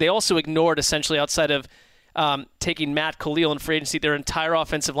they also ignored, essentially, outside of taking Matt Khalil in free agency, their entire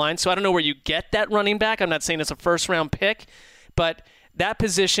offensive line. So I don't know where you get that running back. I'm not saying it's a first-round pick, but that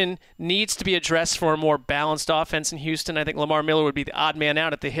position needs to be addressed for a more balanced offense in Houston. I think Lamar Miller would be the odd man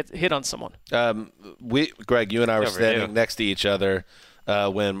out if they hit on someone. Greg, you and I were standing next to each other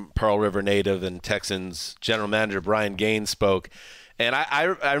when Pearl River native and Texans general manager Brian Gaines spoke. And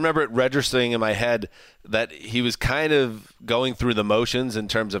I remember it registering in my head that he was kind of going through the motions in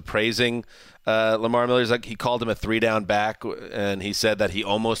terms of praising Lamar Miller. He called him a 3-down back, and he said that he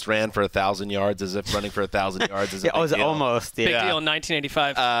almost ran for 1,000 yards, as if running for 1,000 yards is a big deal. Almost. Big deal in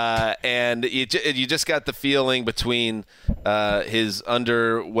 1985. And you just got the feeling between his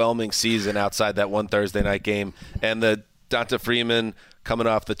underwhelming season outside that one Thursday night game and the Donta Freeman coming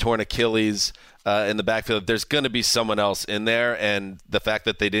off the torn Achilles in the backfield, there's going to be someone else in there. And the fact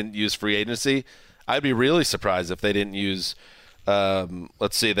that they didn't use free agency, I'd be really surprised if they didn't use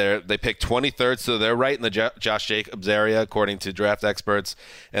Let's see. They picked 23rd, so they're right in the Josh Jacobs area, according to draft experts.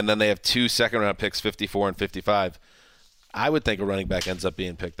 And then they have 2 second-round picks, 54 and 55. I would think a running back ends up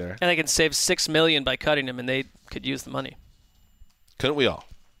being picked there. And they can save $6 million by cutting him, and they could use the money. Couldn't we all?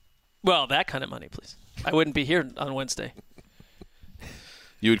 Well, that kind of money, please. I wouldn't be here on Wednesday.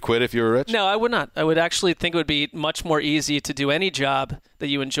 You would quit if you were rich? No, I would not. I would actually think it would be much more easy to do any job that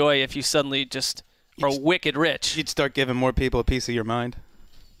you enjoy if you suddenly just are wicked rich. You'd start giving more people a piece of your mind.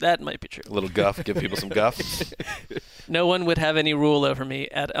 That might be true. A little guff. Give people some guff. No one would have any rule over me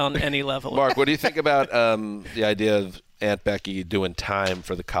on any level. Mark, what do you think about the idea of Aunt Becky doing time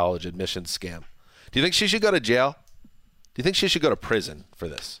for the college admissions scam? Do you think she should go to jail? Do you think she should go to prison for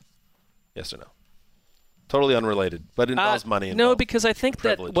this? Yes or no? Totally unrelated, but it involves money. No, because I think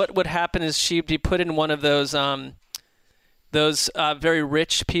that what would happen is she'd be put in one of those very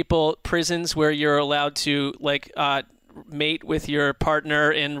rich people prisons where you're allowed to mate with your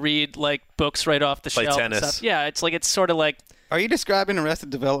partner and read like books right off the Play shelf. tennis. And stuff. Yeah, it's sort of like. Are you describing Arrested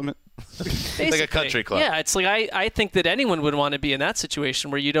Development? Like a country club. Yeah, it's like I think that anyone would want to be in that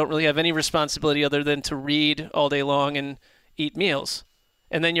situation where you don't really have any responsibility other than to read all day long and eat meals,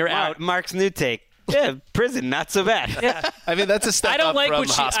 and then you're out. Mark's new take. Yeah, prison, not so bad. Yeah, I mean that's a step up from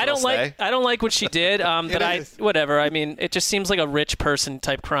hospital stay. I don't like what she did. But whatever. I mean, it just seems like a rich person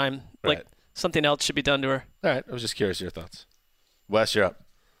type crime. Right. Like something else should be done to her. All right, I was just curious your thoughts. Wes, you're up.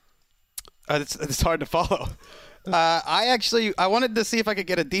 It's hard to follow. I wanted to see if I could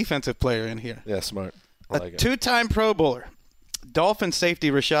get a defensive player in here. Yeah, smart. I like it. 2-time Pro Bowler, Dolphin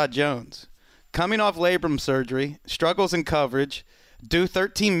safety Rashad Jones, coming off labrum surgery, struggles in coverage, due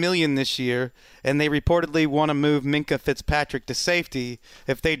 $13 million this year, and they reportedly want to move Minkah Fitzpatrick to safety.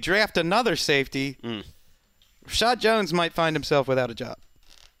 If they draft another safety, Rashad Jones might find himself without a job.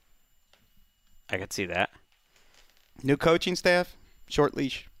 I could see that. New coaching staff, short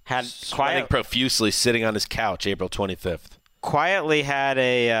leash. Sweating profusely, sitting on his couch, April 25th. Quietly had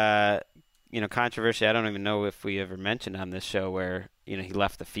a controversy. I don't even know if we ever mentioned on this show where he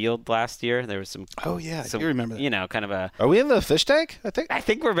left the field last year. There was some. Oh yeah, you remember that? Kind of a. Are we in the fish tank? I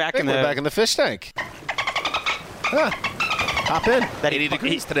think we're back in the. We're back in the fish tank. Hop in. 80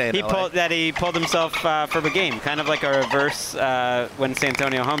 degrees today. In LA. He pulled himself from a game, kind of like a reverse when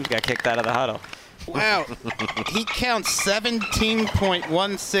Santonio Holmes got kicked out of the huddle. Wow. He counts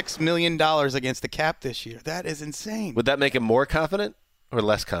 $17.16 million against the cap this year. That is insane. Would that make him more confident or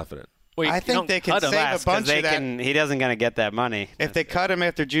less confident? Well, I think they can save a bunch of that. He doesn't going to get that money. If they cut him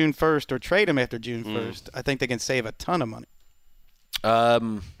after June 1st or trade him after June 1st, I think they can save a ton of money.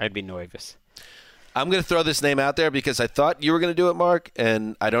 I'd be nervous. I'm going to throw this name out there because I thought you were going to do it, Mark,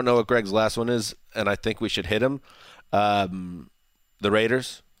 and I don't know what Greg's last one is, and I think we should hit him. The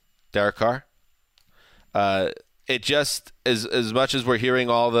Raiders, Derek Carr. It just as much as we're hearing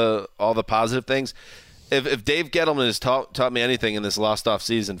all the positive things, if Dave Gettleman has taught me anything in this lost off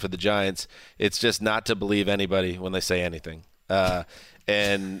season for the Giants, it's just not to believe anybody when they say anything.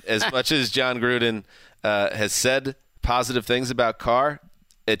 And as much as John Gruden has said positive things about Carr,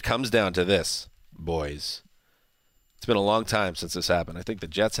 it comes down to this, boys. It's been a long time since this happened. I think the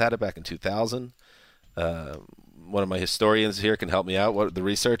Jets had it back in 2000. One of my historians here can help me out. What the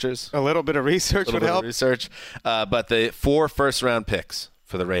researchers? A little bit of research would help. But the 4 first-round picks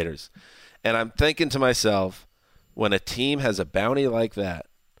for the Raiders. And I'm thinking to myself, when a team has a bounty like that,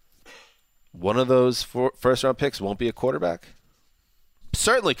 one of those 4 first-round picks won't be a quarterback?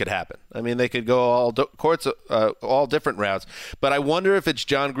 Certainly could happen. I mean, they could go all different routes. But I wonder if it's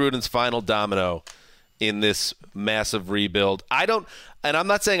John Gruden's final domino in this massive rebuild. And I'm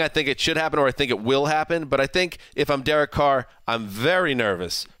not saying I think it should happen or I think it will happen, but I think if I'm Derek Carr, I'm very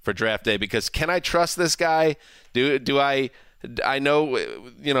nervous for draft day because can I trust this guy? Do I know,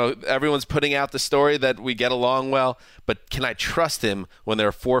 everyone's putting out the story that we get along well, but can I trust him when there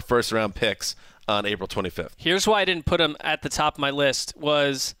are 4 first-round picks on April 25th? Here's why I didn't put him at the top of my list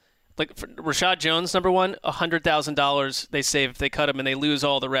was like for Rashad Jones, number one, $100,000 they save if they cut him and they lose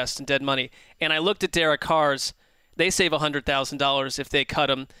all the rest in dead money. And I looked at Derek Carr's. They save $100,000 if they cut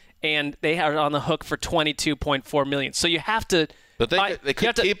him, and they are on the hook for $22.4 million. So you have to. But they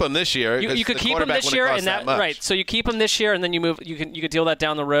could keep him this year. You could keep him this year, and that right. So you keep him this year, and then you move. You could deal that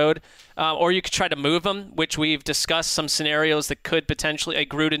down the road, or you could try to move him, which we've discussed some scenarios that could potentially a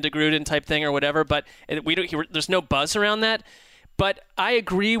Gruden to Gruden type thing or whatever. But there's no buzz around that. But I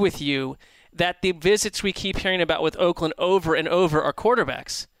agree with you that the visits we keep hearing about with Oakland over and over are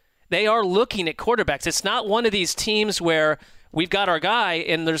quarterbacks. They are looking at quarterbacks. It's not one of these teams where we've got our guy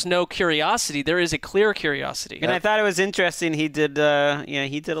and there's no curiosity. There is a clear curiosity. And I thought it was interesting. He did a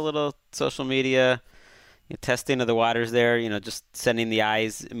little social media, testing of the waters there. Just sending the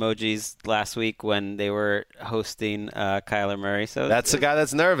eyes emojis last week when they were hosting Kyler Murray. So that's the guy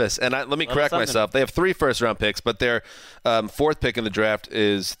that's nervous. And let me correct myself. They have 3 first-round picks, but their 4th pick in the draft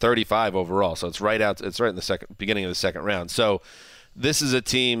is 35 overall. So it's right in the beginning of the second round. So this is a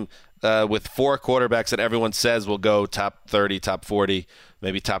team with 4 quarterbacks that everyone says will go top 30, top 40,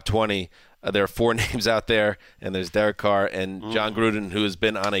 maybe top 20. There are 4 names out there, and there's Derek Carr and John Gruden, who has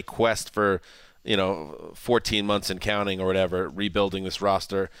been on a quest for 14 months and counting or whatever, rebuilding this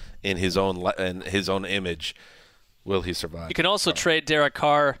roster in his own image. Will he survive? You can also trade Derek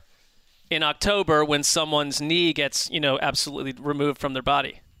Carr in October when someone's knee gets, absolutely removed from their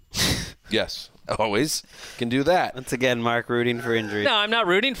body. Yes, always can do that. Once again, Mark rooting for injury. No, I'm not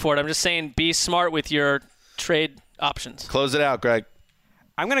rooting for it. I'm just saying be smart with your trade options. Close it out, Greg.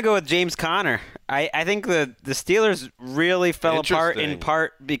 I'm going to go with James Conner. I think the Steelers really fell apart in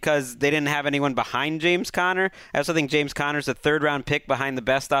part because they didn't have anyone behind James Conner. I also think James Conner's a 3rd-round pick behind the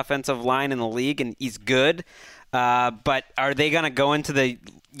best offensive line in the league, and he's good. But are they going to go into the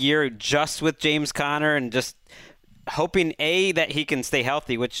year just with James Conner and just hoping, A, that he can stay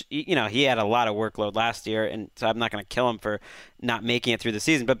healthy, which, he had a lot of workload last year, and so I'm not going to kill him for not making it through the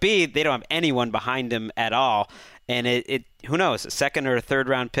season. But, B, they don't have anyone behind him at all. And it who knows, a 2nd or a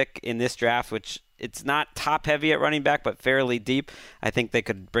 3rd-round pick in this draft, which it's not top-heavy at running back, but fairly deep. I think they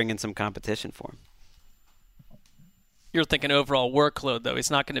could bring in some competition for him. You're thinking overall workload, though. He's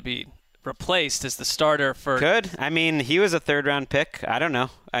not going to be replaced as the starter for... Could. I mean, he was a 3rd-round pick. I don't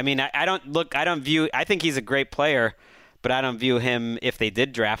know. I mean, I think he's a great player, but I don't view him, if they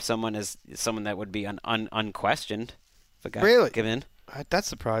did draft someone, as someone that would be unquestioned. If a guy really? Given in. That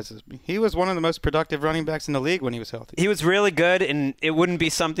surprises me. He was one of the most productive running backs in the league when he was healthy. He was really good, and it wouldn't be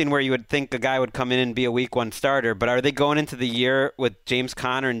something where you would think a guy would come in and be a week 1 starter. But are they going into the year with James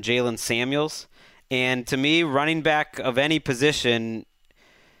Conner and Jalen Samuels? And to me, running back of any position,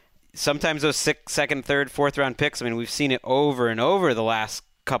 sometimes those 6th, 2nd, 3rd, 4th-round picks, I mean, we've seen it over and over the last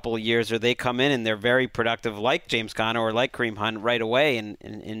couple of years where they come in and they're very productive, like James Conner or like Kareem Hunt right away, and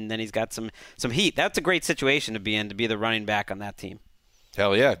then he's got some heat. That's a great situation to be in, to be the running back on that team.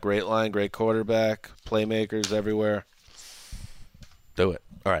 Hell yeah. Great line, great quarterback, playmakers everywhere. Do it.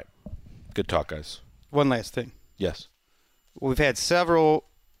 All right. Good talk, guys. One last thing. Yes. We've had several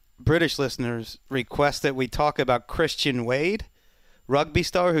British listeners request that we talk about Christian Wade, rugby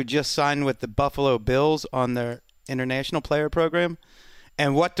star who just signed with the Buffalo Bills on their international player program.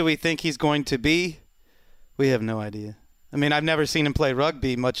 And what do we think he's going to be? We have no idea. I mean, I've never seen him play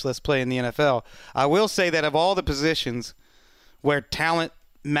rugby, much less play in the NFL. I will say that of all the positions where talent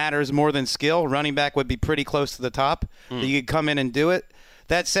matters more than skill, running back would be pretty close to the top. You could come in and do it.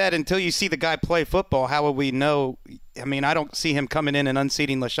 That said, until you see the guy play football, how would we know? I mean, I don't see him coming in and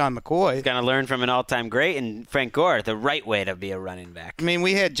unseating LaShawn McCoy. He's going to learn from an all-time great and Frank Gore, the right way to be a running back. I mean,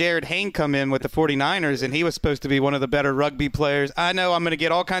 we had Jared Hayne come in with the 49ers, and he was supposed to be one of the better rugby players. I know I'm going to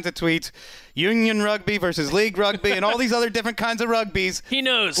get all kinds of tweets, union rugby versus league rugby and all these other different kinds of rugbies. He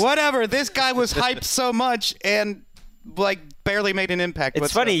knows. Whatever. This guy was hyped so much and, barely made an impact.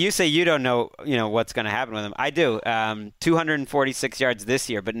 It's funny you say you don't know, what's going to happen with him. I do. 246 yards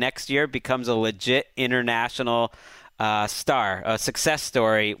this year, but next year becomes a legit international star, a success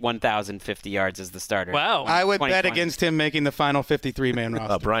story. 1,050 yards as the starter. Wow! I would bet against him making the final 53-man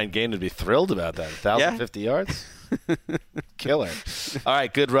roster. Brian Gaine would be thrilled about that. 1,050 yards, killer. All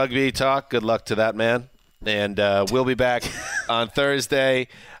right, good rugby talk. Good luck to that man, and we'll be back on Thursday.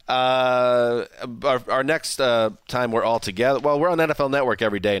 Our next time we're all together. Well, we're on NFL Network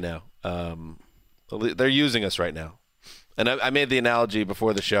every day now. They're using us right now, and I made the analogy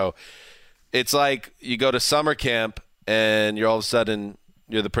before the show. It's like you go to summer camp and you're all of a sudden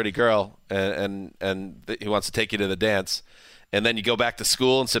you're the pretty girl, and he wants to take you to the dance, and then you go back to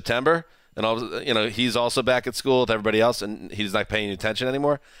school in September, and he's also back at school with everybody else, and he's not paying you attention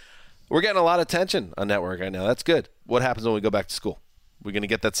anymore. We're getting a lot of attention on network right now. That's good. What happens when we go back to school? We're going to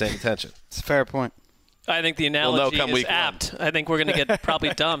get that same attention. It's a fair point. I think the analogy is apt. I think we're going to get probably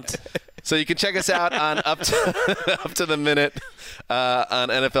dumped. So you can check us out on Up to the Minute on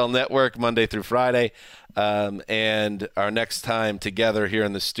NFL Network Monday through Friday. And our next time together here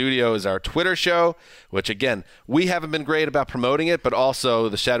in the studio is our Twitter show, which, again, we haven't been great about promoting it, but also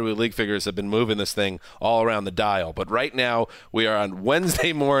the Shadowy League figures have been moving this thing all around the dial. But right now we are on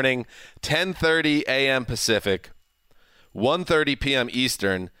Wednesday morning, 10:30 a.m. Pacific, 1:30 p.m.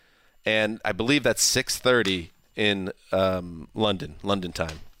 Eastern, and I believe that's 6:30 in London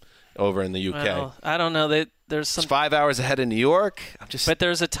time, over in the UK. Well, I don't know. There's some. It's 5 hours ahead of New York. But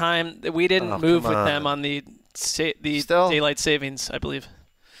there's a time that we didn't move with them on the daylight savings, I believe.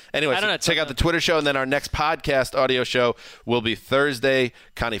 Anyway, so check out the Twitter show, and then our next podcast audio show will be Thursday.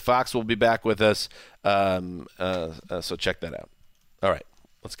 Connie Fox will be back with us, so check that out. All right,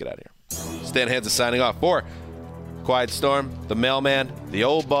 let's get out of here. Stan Hansa signing off for Quiet Storm, the mailman, the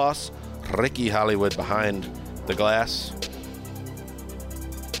old boss, Ricky Hollywood behind the glass.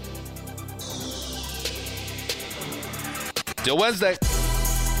 Till Wednesday.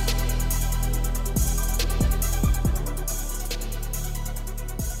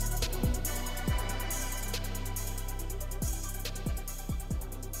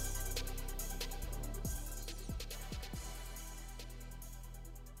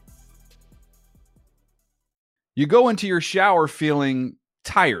 You go into your shower feeling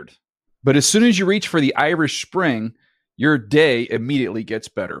tired, but as soon as you reach for the Irish Spring, your day immediately gets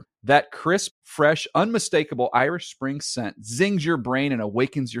better. That crisp, fresh, unmistakable Irish Spring scent zings your brain and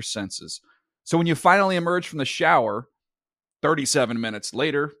awakens your senses. So when you finally emerge from the shower 37 minutes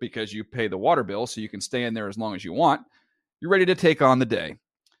later, because you pay the water bill so you can stay in there as long as you want, you're ready to take on the day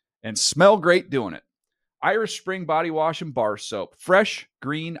and smell great doing it. Irish Spring Body Wash and Bar Soap. Fresh,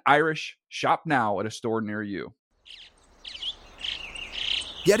 green, Irish. Shop now at a store near you.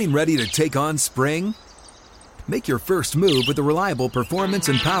 Getting ready to take on spring? Make your first move with the reliable performance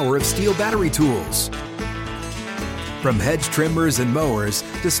and power of Steel battery tools. From hedge trimmers and mowers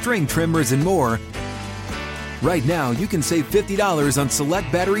to string trimmers and more, right now you can save $50 on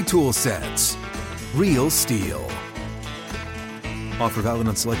select battery tool sets. Real Steel. Offer valid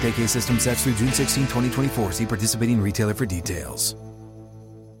on select AK system sets through June 16, 2024. See participating retailer for details.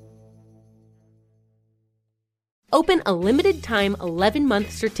 Open a limited-time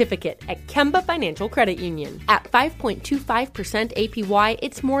 11-month certificate at Kemba Financial Credit Union. At 5.25% APY,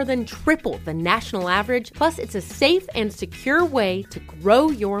 it's more than triple the national average, plus it's a safe and secure way to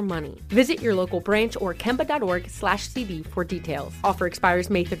grow your money. Visit your local branch or kemba.org/cb for details. Offer expires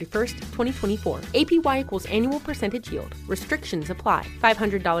May 31st, 2024. APY equals annual percentage yield. Restrictions apply.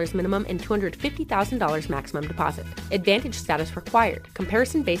 $500 minimum and $250,000 maximum deposit. Advantage status required.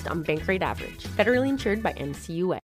 Comparison based on bank rate average. Federally insured by NCUA.